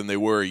better than they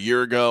were a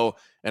year ago,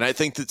 and I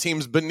think the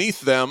teams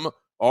beneath them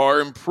are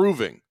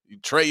improving.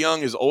 Trae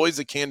Young is always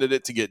a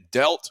candidate to get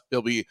dealt.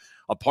 He'll be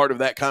a part of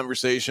that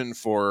conversation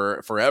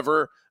for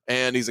forever,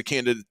 and he's a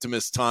candidate to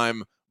miss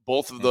time.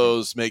 Both of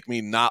those make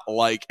me not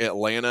like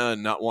Atlanta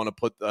and not want to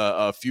put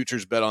a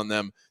futures bet on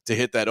them to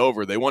hit that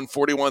over. They won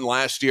 41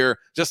 last year.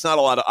 Just not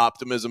a lot of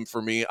optimism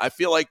for me. I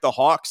feel like the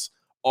Hawks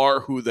are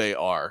who they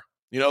are.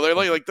 They're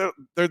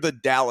the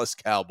Dallas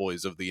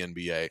Cowboys of the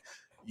NBA.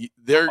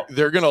 They're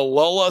going to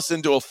lull us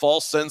into a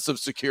false sense of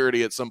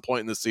security at some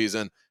point in the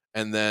season,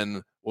 and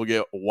then we'll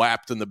get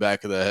whapped in the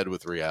back of the head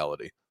with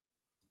reality.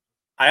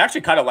 I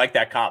actually kind of like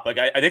that comp. Like,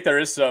 I think there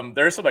is some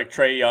like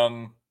Trae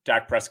Young,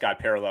 Dak Prescott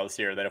parallels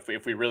here that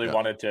if we really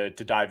wanted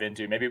to dive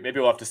into, maybe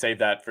we'll have to save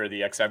that for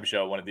the XM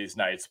show one of these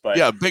nights. But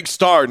yeah, big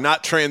star,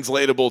 not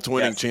translatable to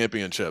winning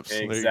championships.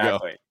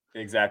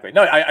 Exactly.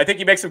 No, I think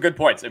you make some good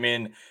points. I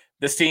mean,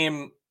 this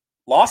team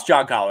lost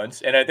John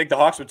Collins, and I think the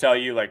Hawks would tell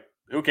you, like,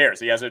 who cares?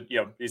 He hasn't,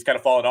 he's kind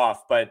of fallen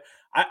off. But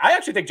I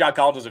actually think John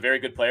Collins is a very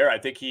good player. I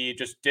think he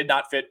just did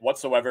not fit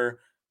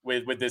whatsoever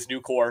with this new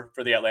core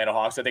for the Atlanta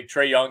Hawks. I think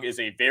Trae Young is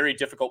a very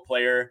difficult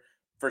player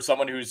for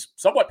someone who's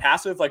somewhat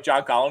passive like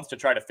John Collins to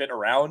try to fit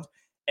around.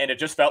 And it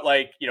just felt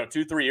like,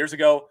 2-3 years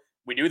ago,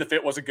 we knew the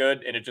fit wasn't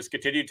good, and it just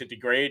continued to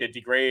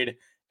degrade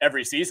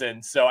every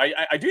season. So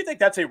I do think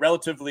that's a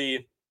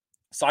relatively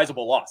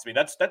sizable loss. I mean,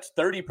 that's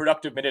 30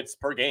 productive minutes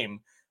per game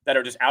that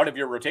are just out of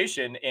your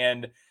rotation.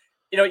 And,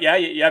 you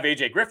have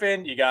AJ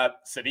Griffin, you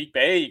got Sadiq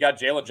Bey, you got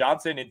Jalen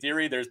Johnson. In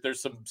theory,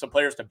 there's some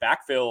players to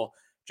backfill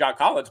John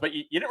Collins, but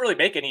you didn't really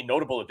make any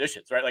notable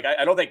additions, right? Like,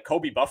 I don't think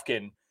Kobe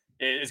Buffkin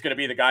is going to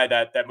be the guy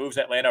that moves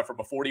Atlanta from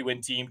a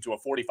 40-win team to a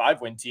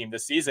 45-win team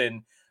this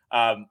season.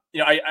 I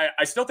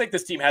still think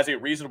this team has a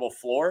reasonable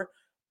floor,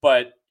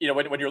 but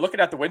when you're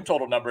looking at the win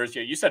total numbers,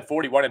 you said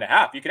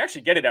 41.5. You can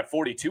actually get it at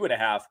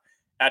 42.5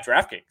 at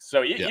DraftKings.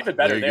 So even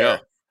better there.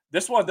 Go.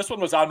 This one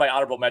was on my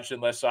honorable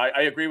mention list. So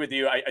I agree with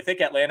you. I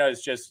think Atlanta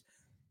is just,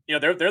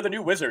 they're the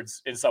new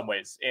Wizards in some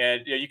ways.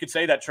 And you could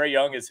say that Trae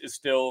Young is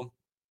still,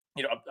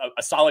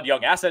 a solid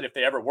young asset. If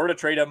they ever were to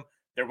trade him,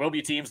 there will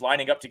be teams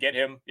lining up to get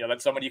him.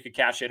 That's someone you could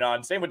cash in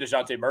on. Same with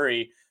DeJounte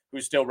Murray,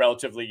 who's still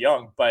relatively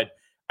young. But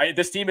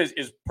this team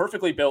is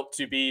perfectly built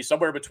to be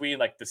somewhere between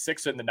like the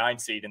 6 and the 9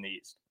 seed in the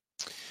East.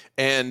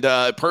 And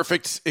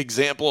perfect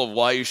example of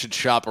why you should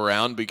shop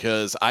around,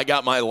 because I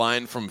got my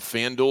line from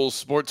FanDuel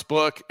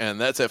Sportsbook, and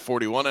that's at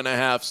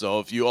 41.5. So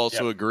if you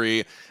also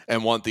agree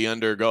and want the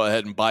under, go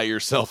ahead and buy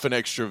yourself an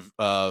extra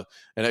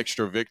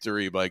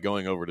victory by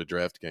going over to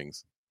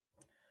DraftKings.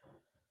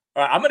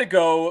 All right, I'm going to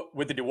go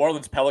with the New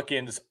Orleans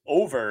Pelicans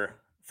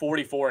over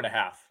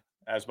 44.5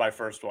 as my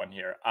first one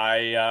here.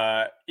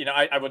 I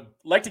would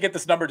like to get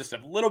this number just a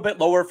little bit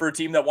lower for a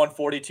team that won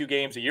 42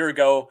 games a year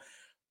ago.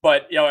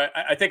 But,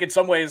 I think in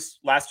some ways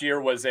last year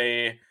was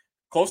a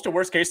close to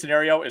worst case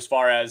scenario as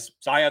far as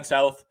Zion's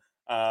health,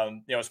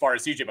 as far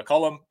as CJ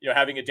McCollum,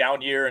 having a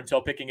down year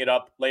until picking it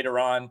up later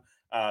on.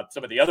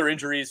 Some of the other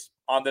injuries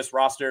on this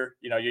roster,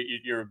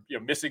 you're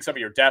missing some of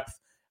your depth.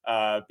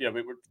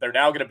 They're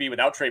now going to be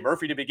without Trey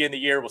Murphy to begin the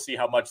year. We'll see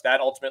how much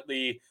that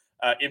ultimately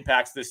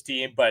impacts this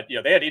team. But,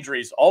 they had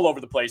injuries all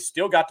over the place,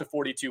 still got to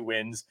 42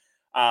 wins.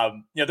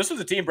 This was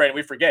a team, Brandon,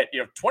 we forget,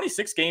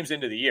 26 games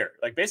into the year,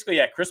 like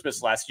basically at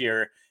Christmas last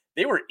year,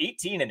 they were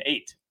 18-8.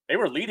 They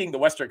were leading the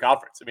Western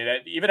Conference. I mean,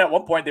 even at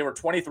one point they were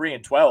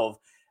 23-12,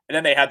 and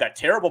then they had that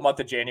terrible month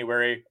of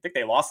January. I think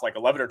they lost like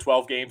 11 or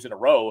 12 games in a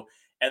row,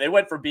 and they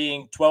went from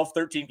being 12,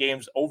 13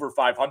 games over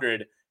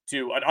 500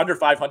 to an under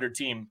 500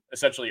 team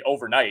essentially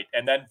overnight.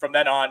 And then from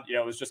then on,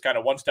 it was just kind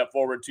of one step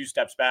forward, two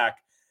steps back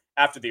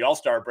after the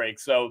All-Star break.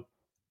 So,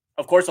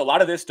 of course, a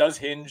lot of this does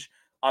hinge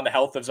on the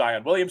health of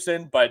Zion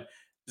Williamson, but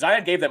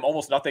Zion gave them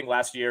almost nothing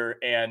last year,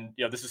 and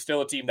this is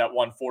still a team that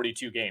won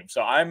 42 games.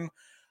 So I'm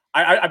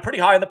pretty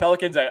high on the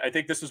Pelicans. I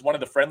think this is one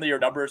of the friendlier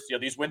numbers.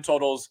 These win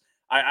totals,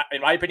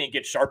 in my opinion,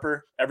 get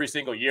sharper every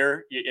single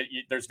year.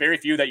 There's very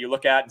few that you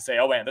look at and say,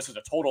 "Oh man, this is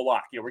a total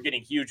lock." We're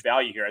getting huge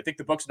value here. I think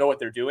the books know what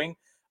they're doing.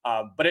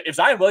 But if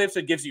Zion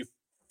Williamson gives you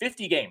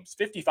 50 games,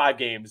 55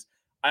 games,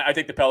 I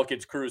think the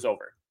Pelicans cruise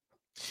over.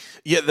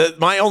 Yeah,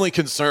 my only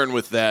concern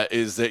with that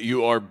is that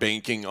you are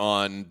banking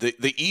on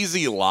the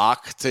easy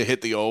lock to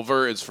hit the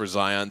over is for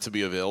Zion to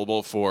be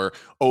available for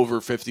over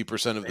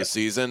 50% of the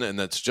season, and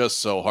that's just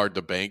so hard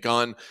to bank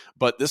on.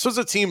 But this was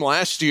a team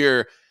last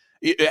year.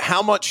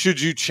 How much should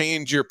you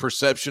change your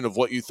perception of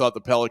what you thought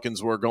the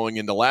Pelicans were going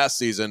into last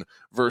season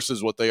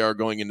versus what they are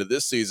going into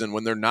this season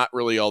when they're not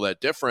really all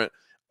that different?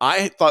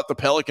 I thought the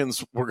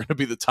Pelicans were going to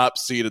be the top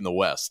seed in the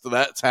West.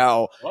 That's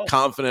how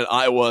confident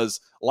I was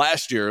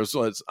last year.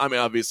 So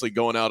obviously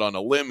going out on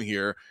a limb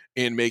here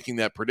in making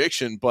that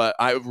prediction, but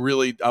I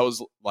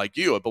was like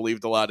you. I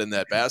believed a lot in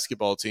that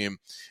basketball team.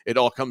 It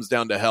all comes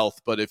down to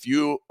health. But if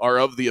you are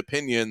of the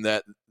opinion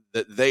that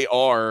they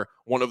are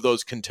one of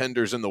those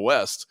contenders in the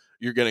West,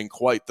 you're getting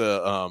quite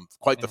the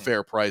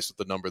fair price with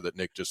the number that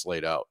Nick just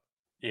laid out.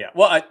 Yeah.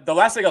 Well, the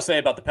last thing I'll say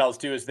about the Pels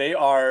too is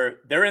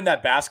they're in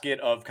that basket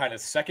of kind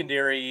of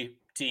secondary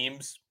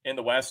teams in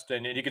the West.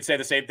 And you could say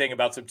the same thing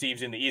about some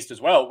teams in the East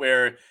as well,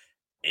 where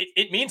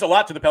it means a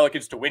lot to the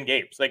Pelicans to win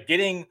games. Like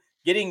getting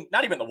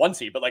not even the 1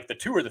 seed, but like the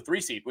 2 or the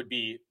 3 seed would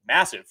be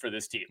massive for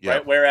this team. Yeah.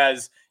 Right.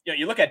 Whereas,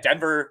 you look at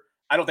Denver,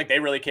 I don't think they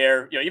really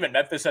care. Even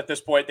Memphis at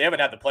this point, they haven't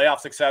had the playoff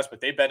success,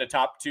 but they've been a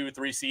top 2,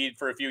 3 seed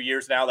for a few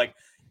years now.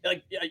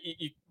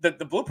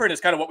 The blueprint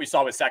is kind of what we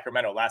saw with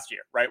Sacramento last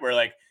year, right? Where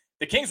like,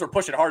 the Kings were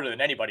pushing harder than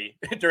anybody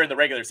during the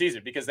regular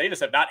season because they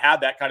just have not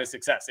had that kind of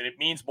success. And it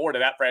means more to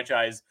that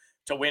franchise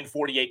to win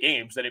 48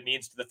 games than it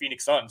means to the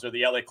Phoenix Suns or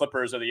the LA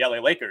Clippers or the LA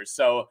Lakers.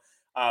 So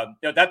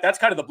that's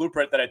kind of the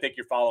blueprint that I think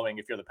you're following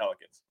if you're the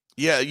Pelicans.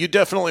 Yeah, you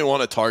definitely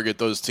want to target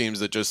those teams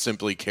that just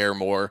simply care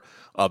more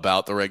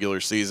about the regular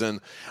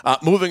season.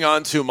 Moving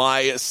on to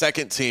my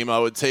second team, I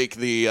would take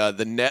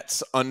the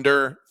Nets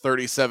under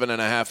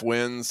 37.5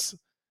 wins.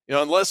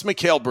 Unless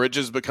Mikal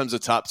Bridges becomes a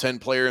top 10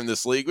 player in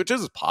this league, which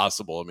is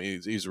possible. I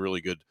mean, he's a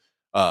really good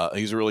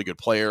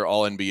player,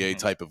 all NBA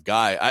type of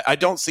guy. I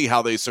don't see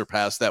how they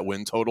surpass that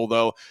win total,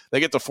 though. They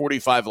get to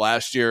 45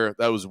 last year.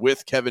 That was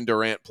with Kevin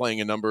Durant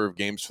playing a number of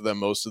games for them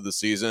most of the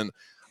season.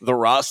 The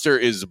roster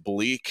is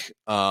bleak,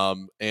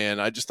 and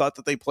I just thought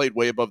that they played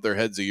way above their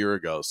heads a year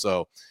ago.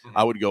 So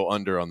I would go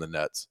under on the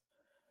Nets.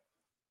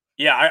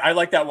 Yeah, I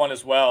like that one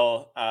as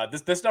well.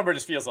 This number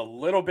just feels a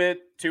little bit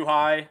too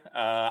high.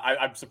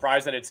 I'm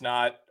surprised that it's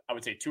not, I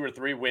would say, 2 or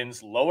 3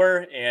 wins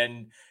lower.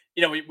 And,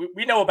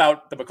 we know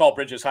about the Mikal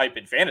Bridges hype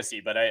in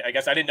fantasy, but I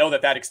guess I didn't know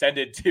that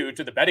extended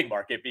to the betting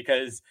market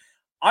because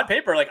on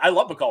paper, like I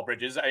love Mikal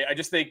Bridges. I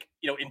just think,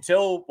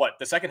 until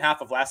the second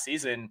half of last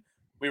season,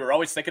 we were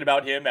always thinking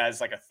about him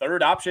as like a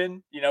third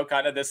option,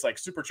 kind of this like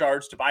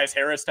supercharged Tobias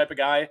Harris type of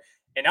guy.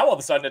 And now all of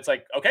a sudden it's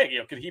like, okay,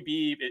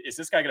 is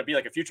this guy going to be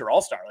like a future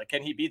all-star? Like,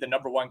 can he be the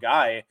number 1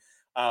 guy?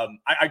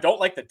 I don't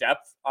like the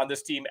depth on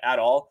this team at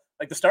all.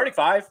 Like the starting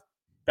 5,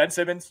 Ben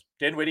Simmons,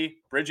 Dinwiddie,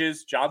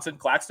 Bridges, Johnson,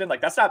 Claxton,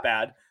 like that's not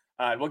bad.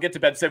 We'll get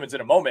to Ben Simmons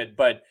in a moment,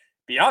 but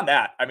beyond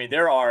that, I mean,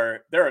 there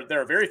are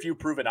very few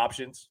proven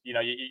options. You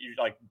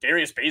like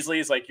Darius Baisley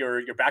is like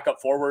your backup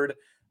forward.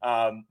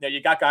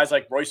 You got guys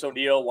like Royce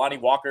O'Neal, Lonnie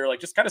Walker, like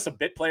just kind of some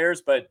bit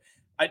players, but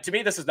to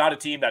me, this is not a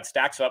team that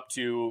stacks up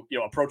to,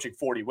 approaching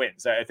 40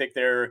 wins. I think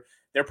they're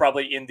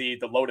probably in the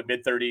low to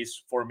mid 30s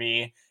for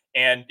me.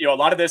 And, a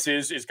lot of this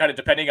is kind of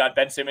depending on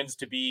Ben Simmons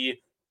to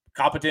be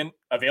competent,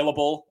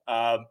 available,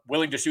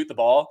 willing to shoot the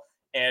ball.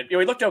 And, he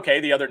looked okay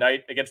the other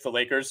night against the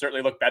Lakers,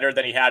 certainly looked better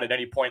than he had at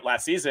any point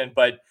last season.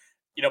 But,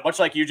 much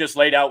like you just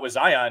laid out with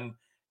Zion,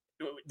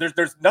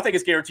 there's nothing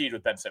is guaranteed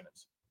with Ben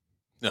Simmons.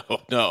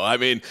 No. I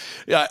mean,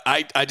 yeah,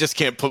 I just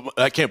can't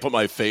put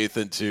my faith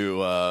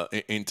into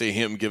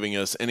him giving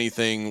us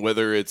anything,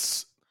 whether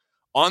it's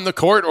on the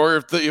court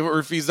or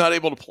if he's not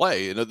able to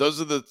play. You know, those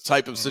are the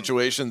type of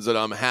situations that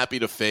I'm happy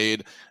to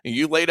fade. And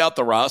you laid out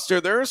the roster.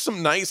 There are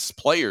some nice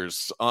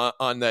players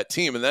on that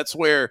team, and that's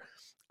where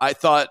I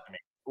thought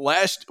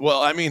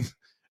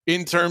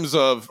in terms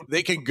of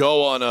they could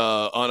go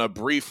on a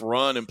brief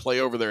run and play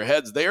over their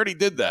heads, they already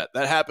did that.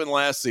 That happened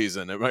last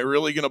season. Am I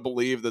really going to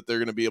believe that they're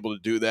going to be able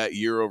to do that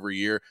year over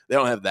year? They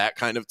don't have that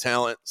kind of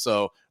talent.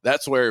 So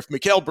that's where if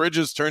Mikal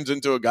Bridges turns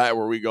into a guy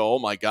where we go, oh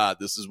my God,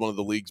 this is one of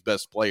the league's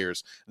best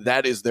players,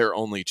 that is their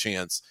only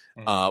chance.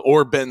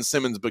 Or Ben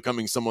Simmons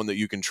becoming someone that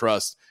you can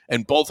trust.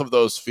 And both of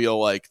those feel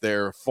like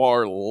they're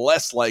far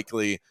less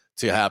likely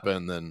to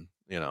happen than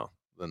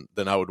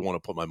I would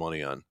want to put my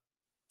money on.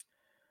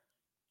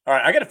 All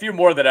right, I got a few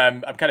more that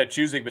I'm kind of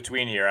choosing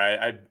between here.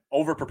 I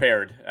over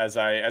prepared as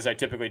I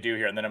typically do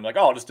here, and then I'm like,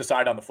 I'll just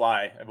decide on the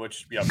fly,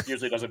 which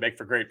usually doesn't make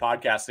for great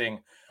podcasting.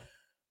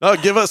 No,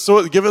 give us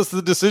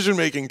the decision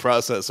making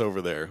process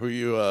over there. Who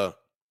you? Well,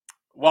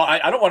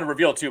 I don't want to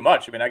reveal too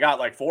much. I mean, I got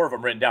like 4 of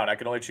them written down. I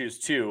can only choose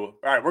 2. All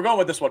right, we're going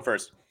with this one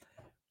first.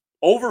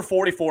 Over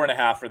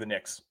 44.5 for the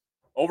Knicks.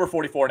 Over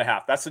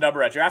 44.5. That's the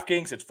number at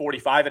DraftKings. It's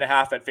 45.5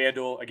 at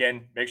FanDuel.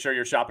 Again, make sure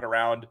you're shopping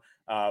around.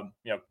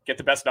 Get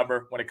the best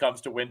number when it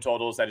comes to win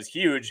totals. That is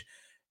huge.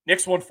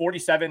 Knicks won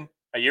 47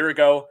 a year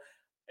ago.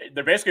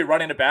 They're basically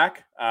running it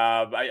back.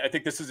 I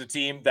think this is a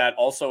team that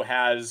also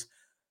has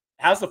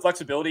the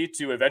flexibility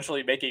to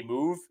eventually make a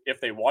move if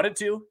they wanted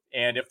to,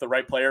 and if the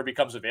right player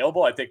becomes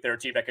available. I think they're a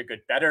team that could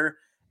get better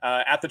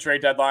at the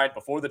trade deadline,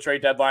 before the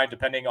trade deadline,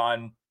 depending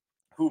on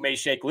who may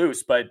shake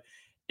loose. But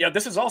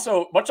this is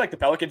also much like the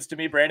Pelicans to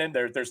me, Brandon.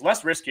 There's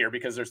less risk here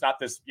because there's not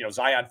this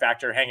Zion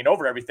factor hanging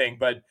over everything,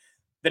 but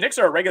the Knicks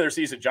are a regular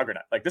season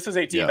juggernaut. Like, this is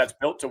a team that's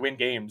built to win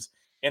games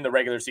in the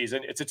regular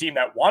season. It's a team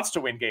that wants to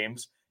win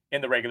games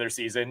in the regular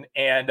season.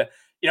 And,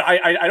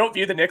 I don't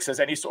view the Knicks as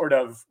any sort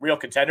of real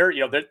contender.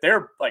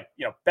 They're like,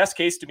 best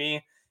case to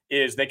me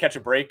is they catch a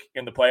break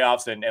in the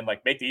playoffs and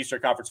like make the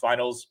Eastern Conference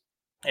Finals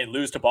and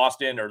lose to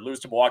Boston or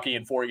lose to Milwaukee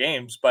in 4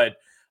 games. But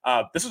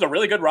this is a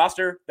really good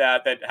roster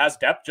that has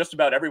depth just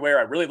about everywhere.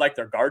 I really like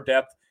their guard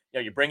depth.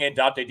 You bring in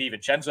Dante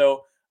DiVincenzo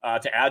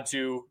to add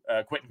to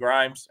Quentin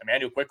Grimes,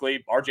 Emmanuel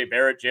Quickley, RJ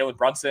Barrett, Jalen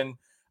Brunson.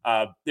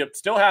 They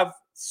still have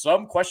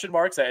some question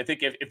marks. I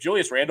think if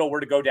Julius Randle were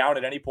to go down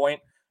at any point,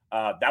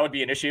 that would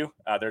be an issue.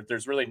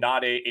 There's really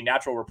not a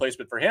natural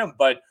replacement for him.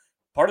 But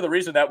part of the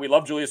reason that we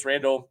love Julius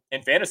Randle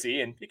in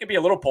fantasy, and he can be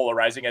a little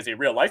polarizing as a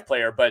real life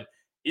player, but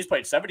he's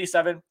played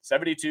 77,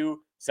 72,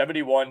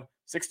 71,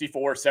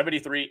 64,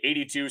 73,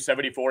 82,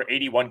 74,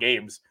 81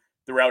 games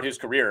throughout his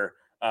career.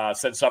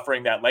 Since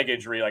suffering that leg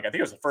injury, like I think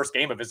it was the first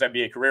game of his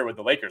NBA career with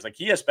the Lakers. Like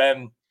he's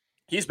been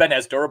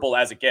as durable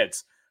as it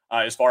gets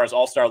as far as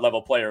all-star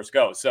level players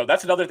go. So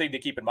that's another thing to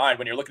keep in mind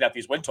when you're looking at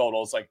these win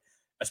totals. Like,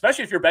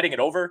 especially if you're betting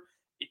it over,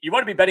 you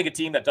want to be betting a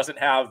team that doesn't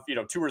have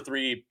 2 or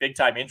 3 big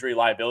time injury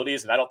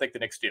liabilities, and I don't think the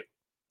Knicks do.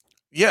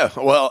 Yeah,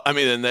 well, I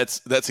mean, and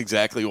that's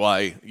exactly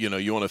why, you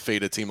want to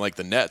fade a team like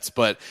the Nets,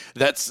 but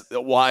that's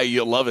why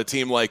you love a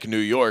team like New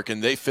York,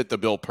 and they fit the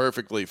bill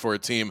perfectly for a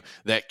team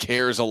that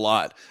cares a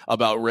lot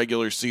about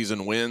regular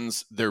season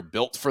wins. They're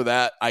built for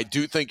that. I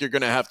do think you're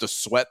going to have to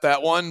sweat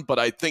that one, but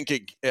I think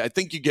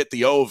you get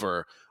the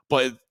over,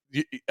 but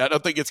I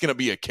don't think it's going to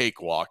be a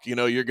cakewalk.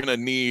 You're going to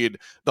need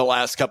the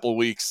last couple of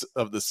weeks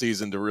of the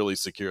season to really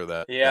secure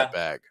that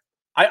bag.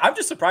 I'm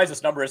just surprised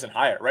this number isn't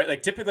higher, right?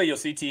 Like typically you'll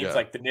see teams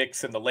like the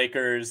Knicks and the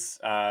Lakers,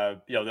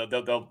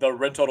 the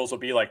win totals will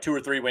be like 2 or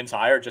 3 wins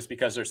higher just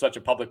because there's such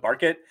a public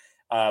market.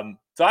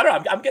 So I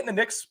don't know. I'm getting the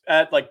Knicks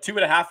at like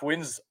 2.5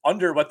 wins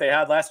under what they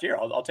had last year.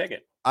 I'll take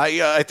it.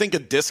 I think a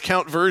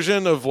discount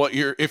version of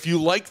if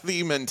you like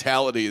the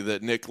mentality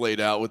that Nick laid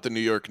out with the New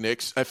York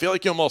Knicks, I feel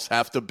like you almost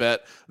have to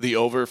bet the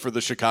over for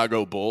the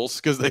Chicago Bulls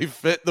because they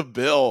fit the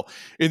bill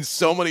in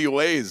so many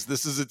ways.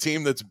 This is a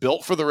team that's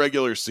built for the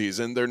regular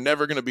season. They're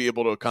never going to be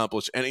able to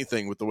accomplish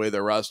anything with the way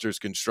their roster is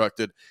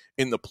constructed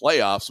in the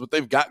playoffs, but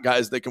they've got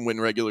guys that can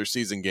win regular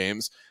season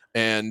games.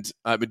 And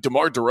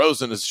DeMar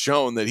DeRozan has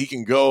shown that he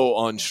can go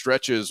on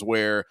stretches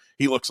where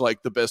he looks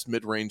like the best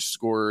mid-range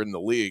scorer in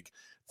the league.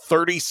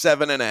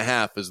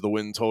 37.5 is the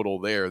win total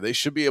there. They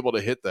should be able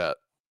to hit that.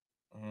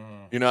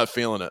 You're not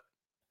feeling it.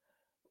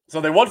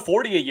 So they won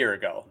 40 a year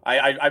ago.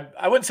 I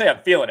wouldn't say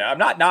I'm feeling it. I'm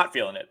not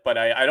feeling it, but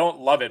I don't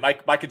love it.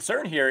 My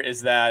concern here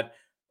is that,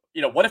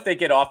 what if they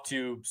get off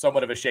to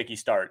somewhat of a shaky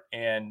start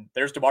and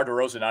there's DeMar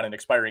DeRozan on an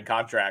expiring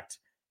contract,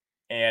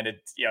 and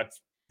it's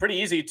pretty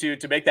easy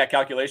to make that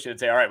calculation and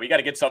say, all right, we got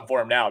to get something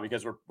for him now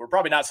because we're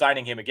probably not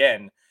signing him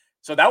again.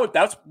 So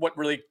that's what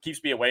really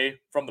keeps me away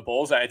from the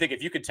Bulls. I think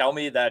if you could tell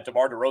me that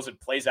DeMar DeRozan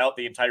plays out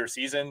the entire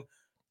season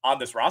on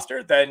this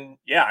roster, then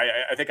yeah,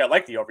 I think I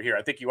like the over here.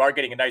 I think you are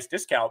getting a nice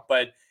discount,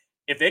 but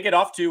if they get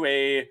off to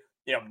a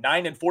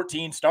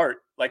 9-14 start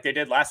like they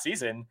did last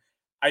season,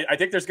 I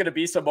think there's going to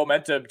be some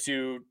momentum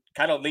to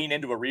kind of lean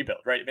into a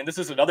rebuild, right? I mean, this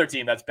is another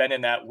team that's been in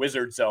that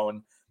wizard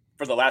zone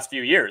for the last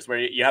few years where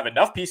you have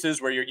enough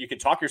pieces where you can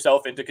talk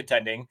yourself into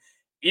contending.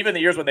 Even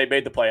the years when they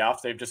made the playoffs,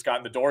 they've just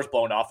gotten the doors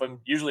blown off them,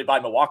 usually by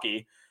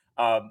Milwaukee.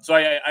 So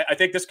I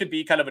think this could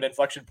be kind of an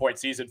inflection point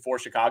season for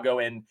Chicago.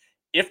 And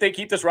if they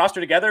keep this roster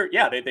together,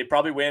 yeah, they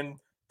probably win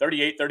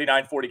 38,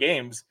 39, 40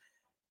 games.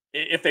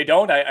 If they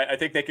don't, I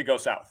think they could go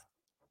south.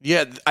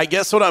 Yeah, I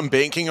guess what I'm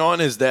banking on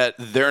is that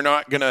they're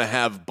not going to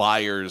have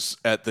buyers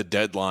at the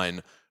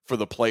deadline for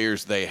the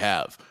players they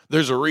have.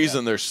 There's a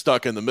reason they're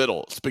stuck in the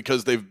middle. It's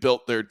because they've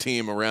built their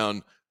team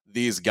around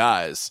these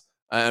guys.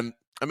 I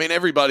mean,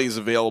 everybody's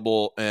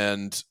available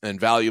and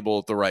valuable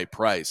at the right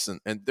price.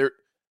 And they're,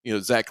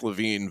 Zach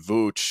LaVine,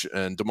 Vooch,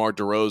 and DeMar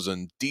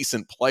DeRozan,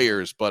 decent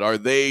players, but are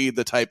they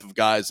the type of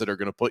guys that are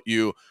going to put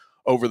you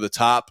over the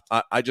top?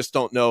 I just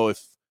don't know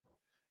if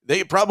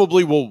they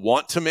probably will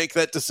want to make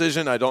that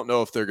decision. I don't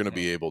know if they're going to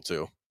be able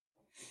to.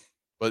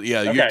 But yeah,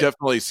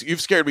 okay. You've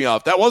scared me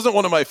off. That wasn't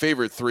one of my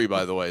favorite three,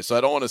 by the way, so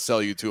I don't want to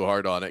sell you too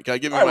hard on it. Can I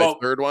give you my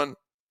third one?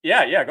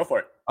 Yeah, go for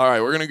it. All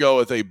right, we're going to go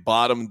with a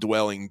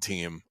bottom-dwelling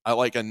team. I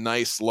like a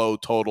nice low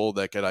total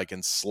that I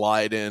can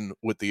slide in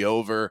with the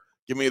over.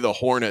 Give me the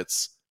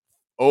Hornets.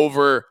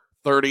 Over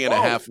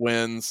 30.5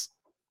 wins.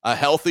 A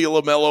healthy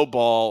LaMelo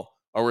Ball.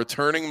 A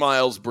returning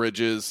Miles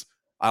Bridges.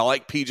 I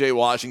like PJ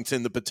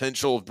Washington, the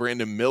potential of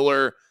Brandon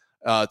Miller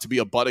to be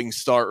a budding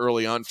star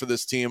early on for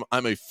this team.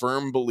 I'm a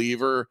firm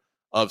believer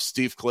of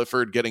Steve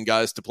Clifford getting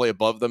guys to play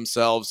above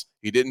themselves.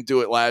 He didn't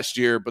do it last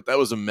year, but that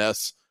was a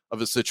mess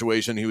of a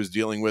situation he was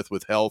dealing with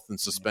health and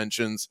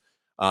suspensions.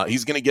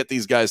 He's going to get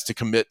these guys to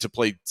commit to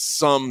play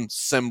some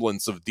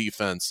semblance of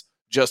defense,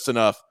 just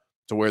enough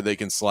to where they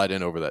can slide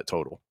in over that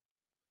total.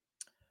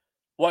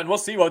 Well, and we'll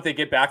see what they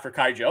get back for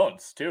Kai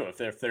Jones, too,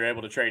 if they're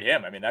able to trade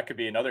him. I mean, that could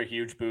be another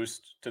huge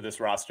boost to this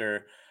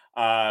roster.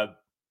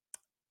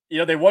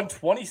 They won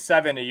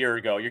 27 a year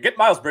ago. You're getting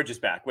Miles Bridges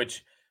back,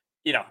 which,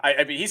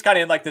 I mean, he's kind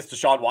of in like this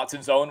Deshaun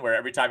Watson zone where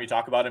every time you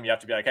talk about him, you have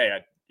to be like, hey,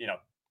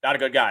 not a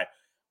good guy.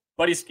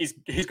 But he's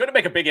going to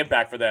make a big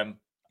impact for them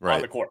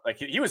on the court. Like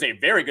he was a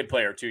very good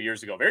player 2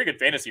 years ago, very good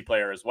fantasy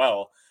player as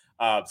well.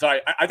 So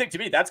I think to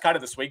me, that's kind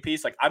of the swing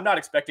piece. Like I'm not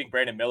expecting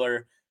Brandon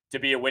Miller to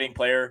be a winning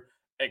player.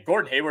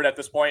 Gordon Hayward at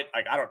this point,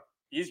 like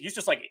he's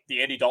just like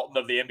the Andy Dalton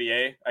of the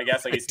NBA, I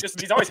guess. Like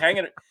he's always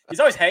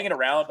hanging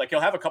around. Like he'll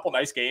have a couple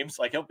nice games.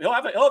 Like he'll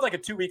have like a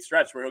 2-week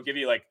stretch where he'll give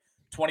you like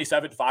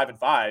 27, 5 and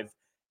 5,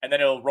 and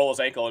then he'll roll his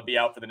ankle and be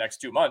out for the next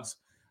 2 months.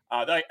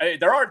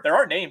 There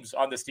are names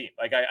on this team.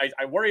 Like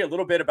I worry a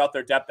little bit about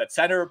their depth at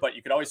center, but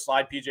you could always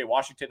slide PJ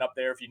Washington up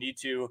there if you need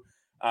to.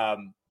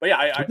 But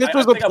yeah, this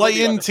was a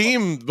play-in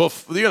team.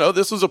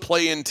 This was a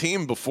play-in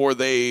team before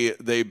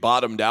they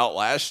bottomed out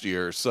last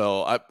year.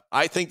 So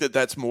I think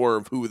that's more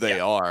of who they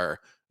are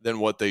than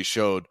what they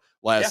showed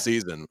last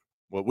season.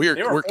 Well,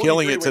 we're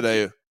killing it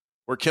today.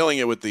 We're killing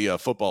it with the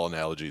football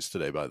analogies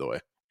today, by the way.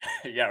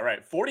 Yeah,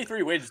 right.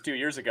 43 wins 2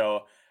 years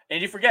ago,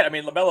 and you forget. I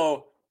mean,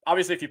 LaMelo.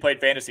 Obviously, if you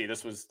played fantasy,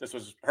 this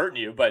was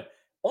hurting you, but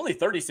only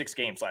 36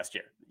 games last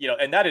year.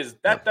 And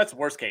that's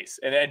worst case.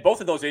 And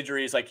both of those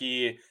injuries, like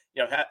he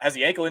has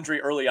the ankle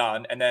injury early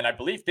on, and then I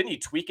believe didn't he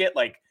tweak it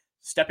like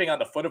stepping on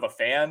the foot of a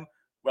fan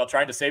while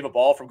trying to save a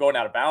ball from going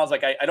out of bounds?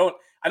 Like I don't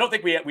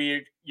think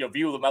we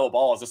view LaMelo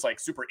Ball as this like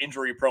super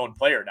injury prone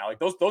player now. Like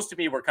those to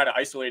me were kind of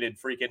isolated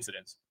freak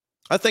incidents.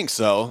 I think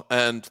so.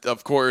 And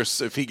of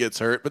course, if he gets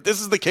hurt, but this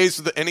is the case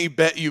with any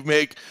bet you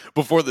make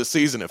before the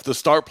season. If the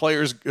star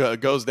players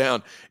goes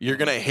down, you're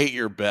going to hate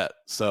your bet.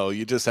 So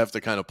you just have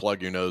to kind of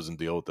plug your nose and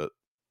deal with it.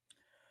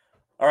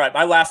 All right.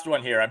 My last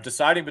one here. I'm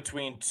deciding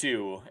between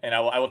two, and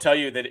I will tell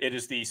you that it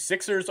is the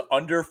Sixers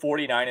under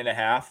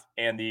 49.5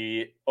 and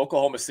the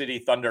Oklahoma City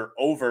Thunder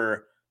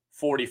over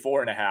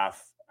 44.5.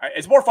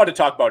 It's more fun to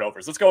talk about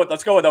overs. Let's go with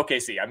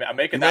OKC. I'm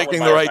making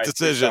the right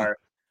decision.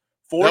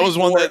 That was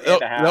one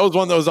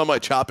that was on my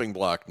chopping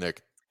block,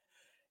 Nick.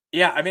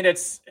 Yeah, I mean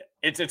it's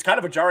kind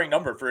of a jarring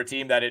number for a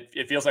team that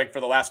it feels like for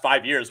the last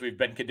 5 years we've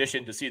been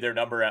conditioned to see their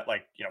number at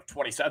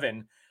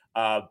 27.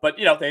 But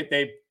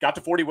they got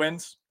to 40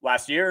 wins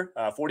last year,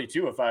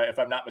 42 if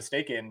I'm not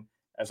mistaken,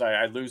 as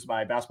I lose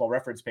my Basketball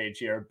Reference page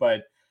here.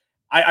 But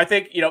I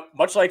think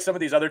much like some of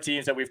these other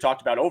teams that we've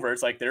talked about over,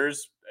 it's like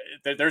there's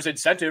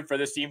incentive for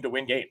this team to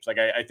win games. Like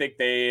I think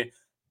they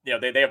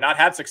have not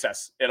had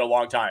success in a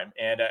long time.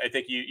 And I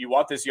think you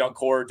want this young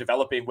core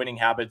developing winning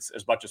habits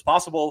as much as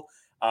possible.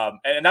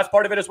 And that's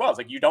part of it as well. It's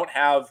like you don't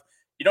have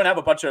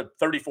a bunch of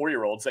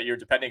 34-year-olds that you're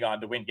depending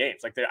on to win games.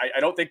 Like I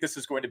don't think this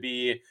is going to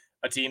be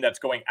a team that's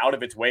going out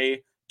of its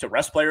way to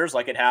rest players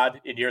like it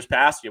had in years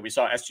past. We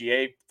saw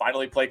SGA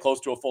finally play close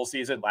to a full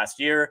season last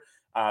year.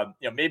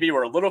 Maybe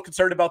we're a little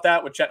concerned about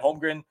that with Chet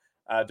Holmgren,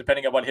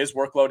 depending on what his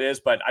workload is,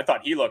 but I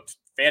thought he looked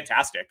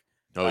fantastic.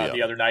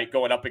 The other night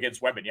going up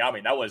against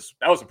Wembanyama. That was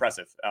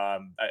impressive. I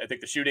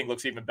think the shooting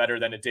looks even better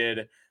than it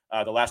did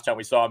the last time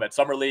we saw him at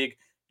Summer League.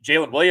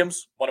 Jalen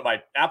Williams, one of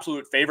my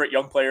absolute favorite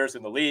young players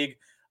in the league.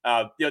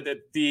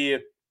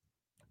 The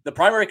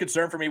primary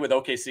concern for me with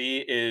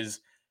OKC is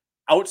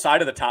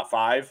outside of the top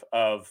 5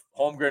 of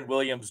Holmgren,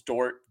 Williams,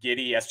 Dort,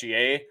 Giddey,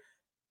 SGA.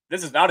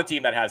 This is not a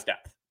team that has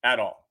depth at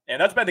all, and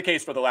that's been the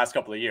case for the last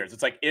couple of years.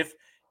 It's like if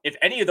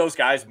any of those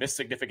guys miss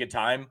significant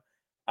time,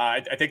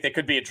 I think they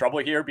could be in trouble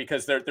here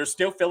because they're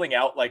still filling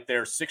out like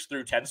their 6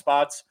 through 10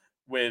 spots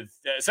with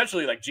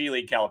essentially like G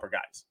League caliber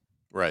guys.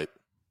 Right.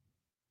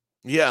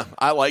 Yeah,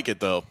 I like it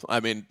though. I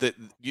mean,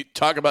 you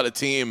talk about a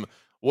team.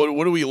 What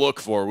do we look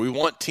for? We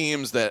want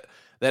teams that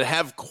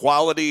have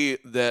quality,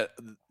 that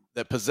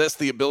possess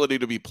the ability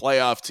to be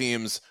playoff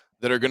teams,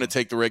 that are going to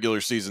take the regular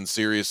season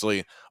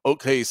seriously.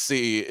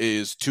 OKC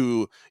is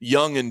too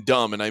young and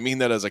dumb, and I mean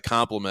that as a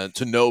compliment,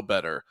 to know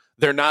better.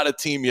 They're not a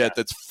team yet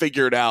that's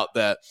figured out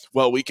that,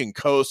 well, we can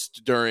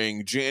coast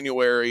during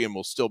January and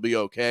we'll still be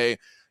okay.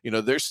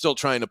 They're still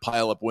trying to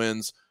pile up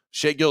wins.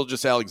 Shai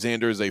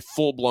Gilgeous-Alexander is a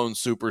full-blown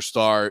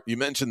superstar. You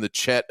mentioned the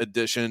Chet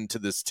addition to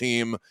this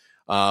team.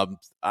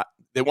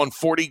 They won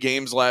 40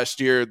 games last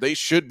year. They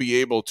should be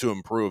able to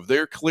improve.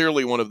 They're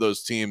clearly one of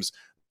those teams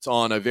that's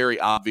on a very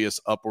obvious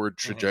upward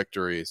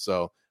trajectory.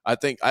 So I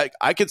think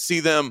I could see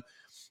them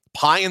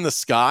pie in the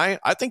sky.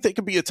 I think they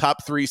could be a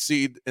top 3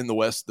 seed in the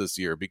West this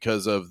year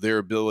because of their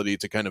ability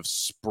to kind of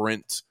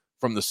sprint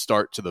from the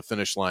start to the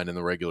finish line in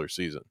the regular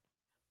season.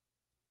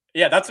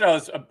 Yeah, that's what I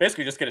was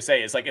basically just going to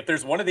say is like, if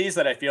there's one of these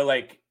that I feel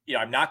like,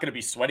 I'm not going to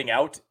be sweating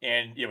out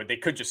and, they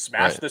could just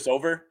smash this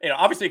over,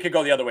 obviously it could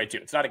go the other way too.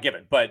 It's not a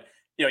given, but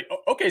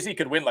OKC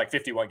could win like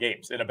 51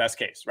 games in a best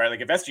case, right? Like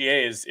if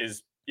SGA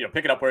is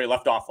picking up where he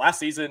left off last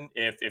season,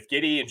 if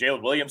Giddey and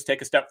Jalen Williams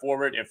take a step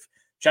forward, if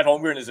Chet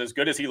Holmgren is as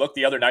good as he looked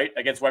the other night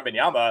against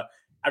Wembanyama,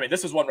 I mean,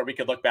 this is one where we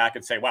could look back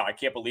and say, wow, I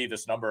can't believe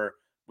this number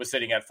was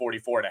sitting at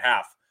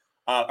 44.5.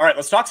 All right,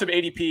 let's talk some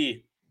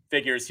ADP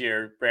figures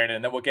here, Brandon,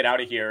 and then we'll get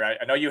out of here.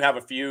 I know you have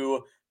a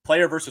few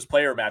player versus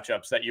player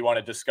matchups that you want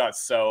to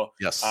discuss. So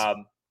yes,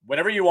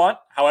 whenever you want,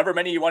 however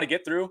many you want to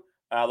get through,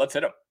 let's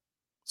hit them.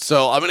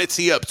 So I'm going to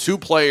tee up 2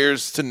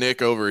 players to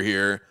Nick over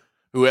here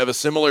who have a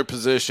similar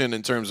position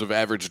in terms of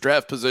average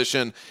draft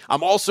position.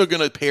 I'm also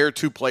going to pair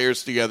 2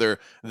 players together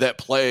that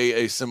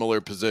play a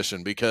similar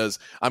position, because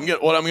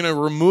what I'm going to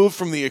remove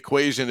from the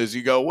equation is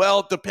you go,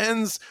 well, it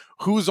depends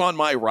who's on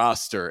my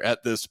roster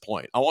at this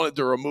point. I wanted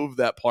to remove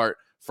that part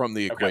from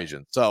the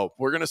equation. So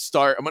we're going to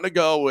start. I'm going to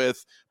go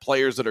with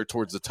players that are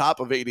towards the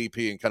top of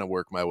ADP and kind of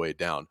work my way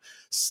down.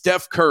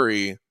 Steph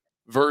Curry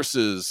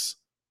versus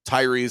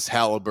Tyrese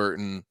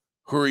Halliburton.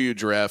 Who are you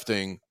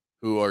drafting?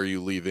 Who are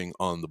you leaving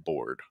on the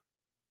board?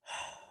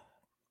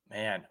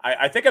 Man,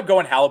 I think I'm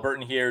going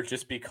Halliburton here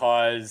just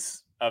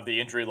because of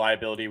the injury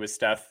liability with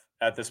Steph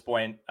at this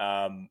point.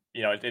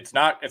 It's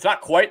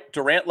not quite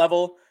Durant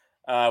level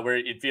where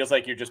it feels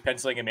like you're just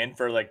penciling him in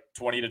for like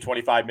 20 to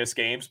 25 missed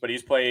games, but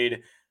he's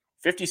played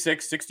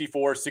 56,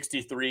 64,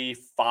 63,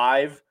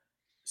 5,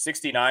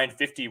 69,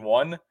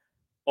 51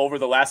 over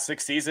the last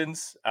 6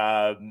 seasons.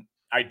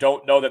 I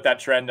don't know that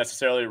trend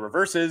necessarily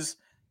reverses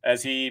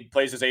as he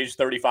plays his age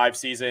 35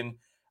 season.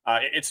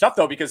 It's tough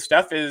though, because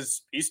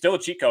he's still a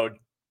cheat code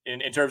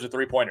in terms of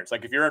 3-pointers.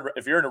 Like if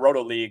you're in a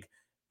roto league,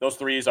 those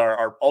threes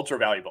are ultra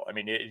valuable. I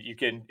mean,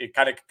 it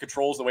kind of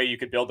controls the way you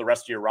could build the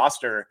rest of your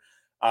roster.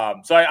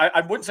 So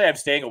I wouldn't say I'm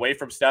staying away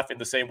from Steph in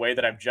the same way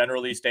that I'm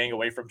generally staying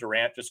away from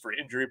Durant just for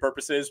injury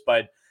purposes,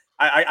 but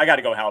I got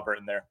to go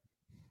Halliburton there.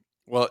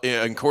 Well,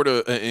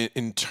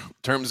 in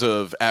terms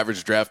of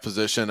average draft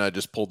position, I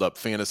just pulled up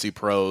Fantasy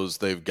Pros.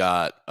 They've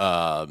got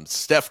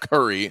Steph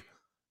Curry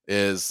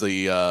is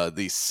the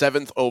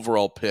 7th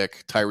overall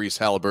pick. Tyrese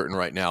Halliburton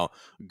right now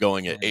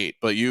going at 8.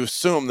 But you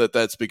assume that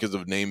that's because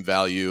of name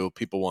value.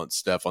 People want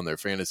Steph on their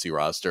fantasy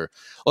roster.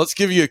 Let's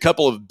give you a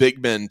couple of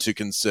big men to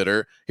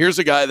consider. Here's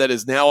a guy that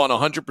is now on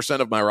 100%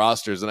 of my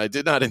rosters, and I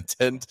did not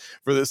intend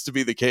for this to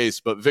be the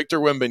case, but Victor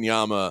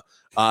Wembanyama,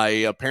 I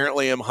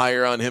apparently am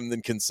higher on him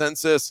than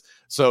consensus.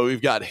 So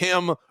we've got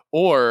him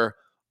or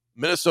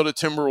Minnesota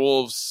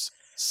Timberwolves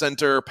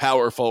center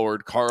power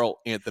forward Karl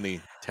Anthony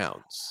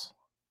Towns.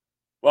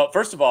 Well,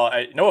 first of all,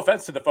 no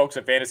offense to the folks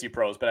at Fantasy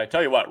Pros, but I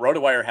tell you what,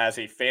 RotoWire has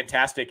a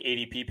fantastic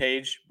ADP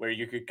page where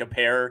you could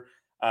compare,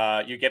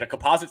 you get a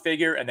composite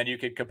figure, and then you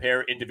could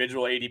compare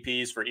individual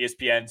ADPs for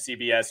ESPN,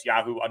 CBS,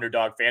 Yahoo,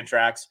 Underdog,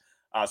 Fantrax.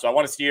 So I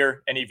want to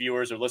steer any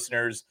viewers or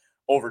listeners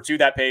over to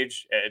that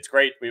page. It's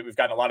great. We've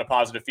gotten a lot of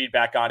positive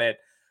feedback on it.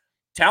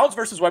 Towns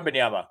versus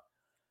Wembanyama.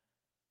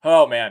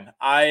 Oh man,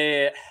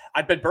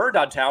 I've been burned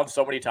on Towns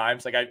so many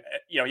times. Like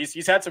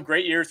he's had some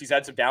great years. He's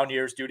had some down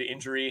years due to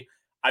injury.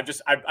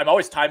 I'm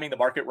always timing the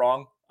market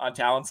wrong on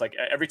Towns. Like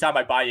every time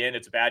I buy in,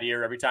 it's a bad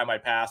year. Every time I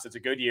pass, it's a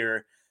good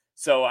year.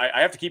 So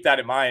I have to keep that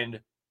in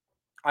mind.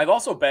 I've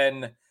also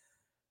been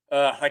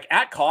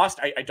at cost.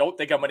 I don't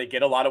think I'm going to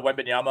get a lot of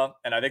Wembanyama,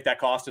 and I think that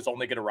cost is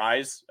only going to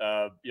rise.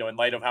 In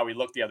light of how he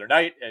looked the other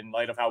night, in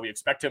light of how we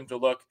expect him to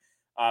look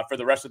for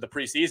the rest of the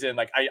preseason.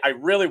 Like I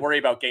really worry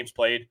about games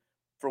played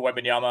for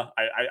Wembanyama.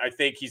 I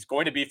think he's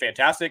going to be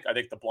fantastic. I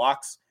think the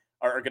blocks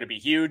are going to be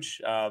huge.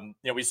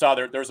 We saw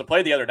there was a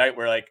play the other night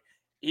where like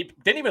he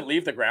didn't even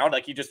leave the ground.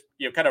 Like he just,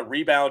 kind of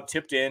rebound,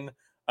 tipped in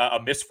a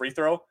missed free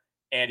throw.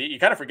 And you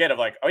kind of forget of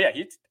like, oh yeah,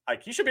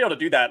 he should be able to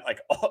do that like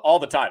all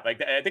the time.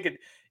 Like I think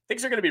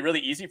things are going to be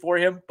really easy for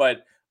him.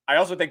 But I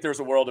also think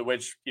there's a world in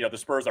which, the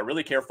Spurs are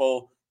really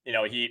careful.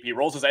 He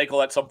rolls his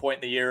ankle at some point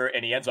in the year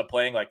and he ends up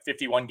playing like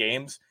 51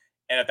 games.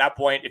 And at that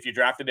point, if you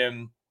drafted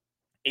him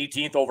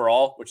 18th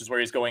overall, which is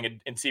where he's going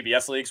in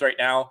CBS leagues right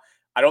now,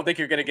 I don't think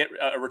you're going to get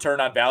a return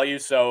on value.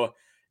 So,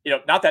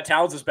 not that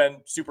Towns has been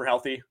super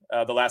healthy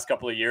the last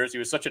couple of years. He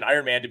was such an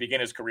Iron Man to begin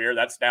his career.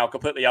 That's now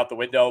completely out the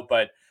window.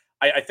 But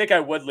I think I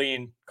would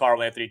lean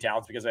Karl Anthony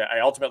Towns because I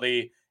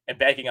ultimately am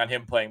banking on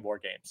him playing more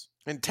games.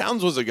 And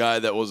Towns was a guy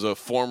that was a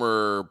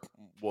former,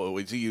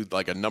 was he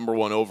like a number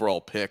 1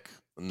 overall pick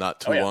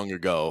not too long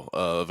ago,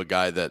 of a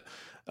guy that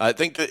I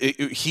think that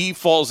he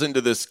falls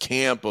into this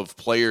camp of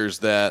players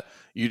that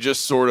you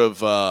just sort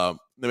of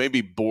they may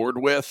be bored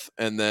with,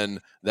 and then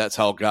that's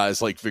how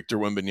guys like Victor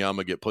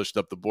Wembanyama get pushed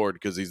up the board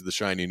because he's the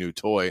shiny new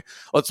toy.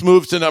 Let's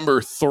move to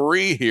number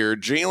 3 here,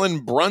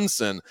 Jalen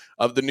Brunson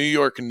of the New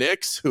York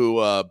Knicks,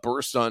 who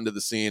burst onto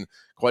the scene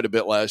quite a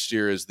bit last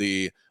year as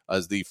the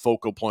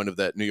focal point of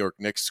that New York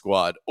Knicks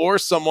squad, or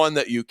someone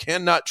that you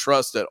cannot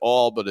trust at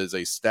all, but is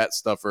a stat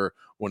stuffer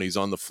when he's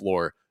on the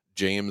floor,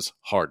 James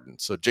Harden.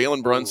 So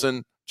Jalen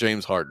Brunson,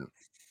 James Harden,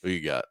 who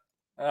you got?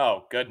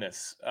 Oh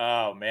goodness.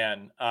 Oh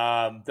man.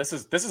 This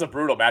is a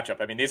brutal matchup.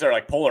 I mean, these are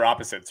like polar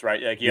opposites,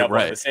 right? Like you have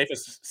one of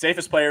the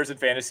safest players in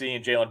fantasy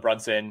in Jalen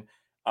Brunson,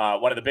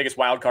 one of the biggest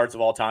wild cards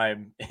of all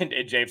time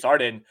in James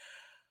Harden.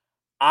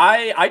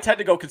 I tend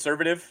to go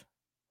conservative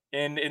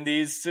in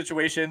these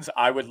situations.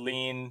 I would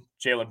lean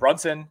Jalen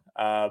Brunson.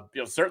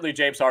 Certainly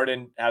James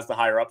Harden has the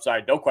higher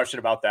upside, no question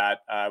about that.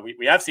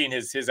 We have seen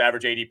his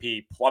average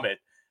ADP plummet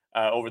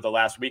over the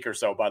last week or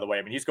so. By the way,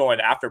 I mean he's going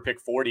after pick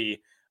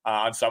 40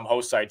 on some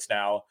host sites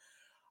now.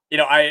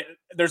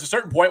 There's a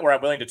certain point where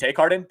I'm willing to take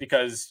Harden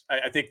because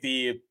I think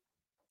the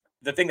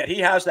thing that he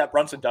has that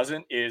Brunson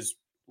doesn't is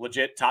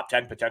legit top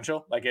 10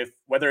 potential. Like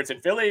whether it's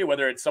in Philly,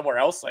 whether it's somewhere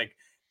else, like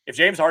if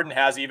James Harden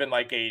has even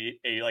like a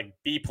like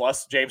B+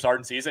 James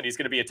Harden season, he's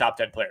going to be a top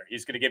 10 player.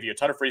 He's going to give you a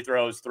ton of free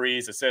throws,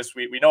 threes, assists.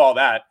 We know all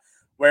that.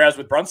 Whereas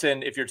with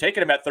Brunson, if you're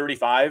taking him at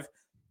 35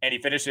 and he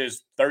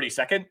finishes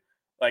 32nd,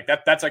 like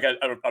that's like a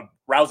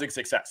rousing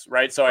success,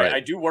 right? So right. I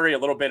do worry a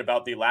little bit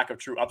about the lack of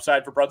true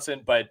upside for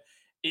Brunson, but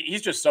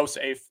he's just so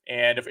safe.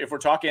 And if we're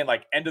talking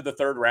like end of the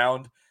third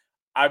round,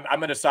 I'm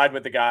going to side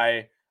with the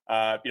guy,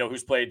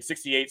 who's played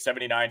 68,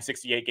 79,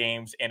 68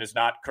 games and is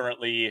not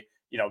currently,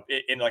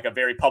 in like a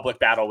very public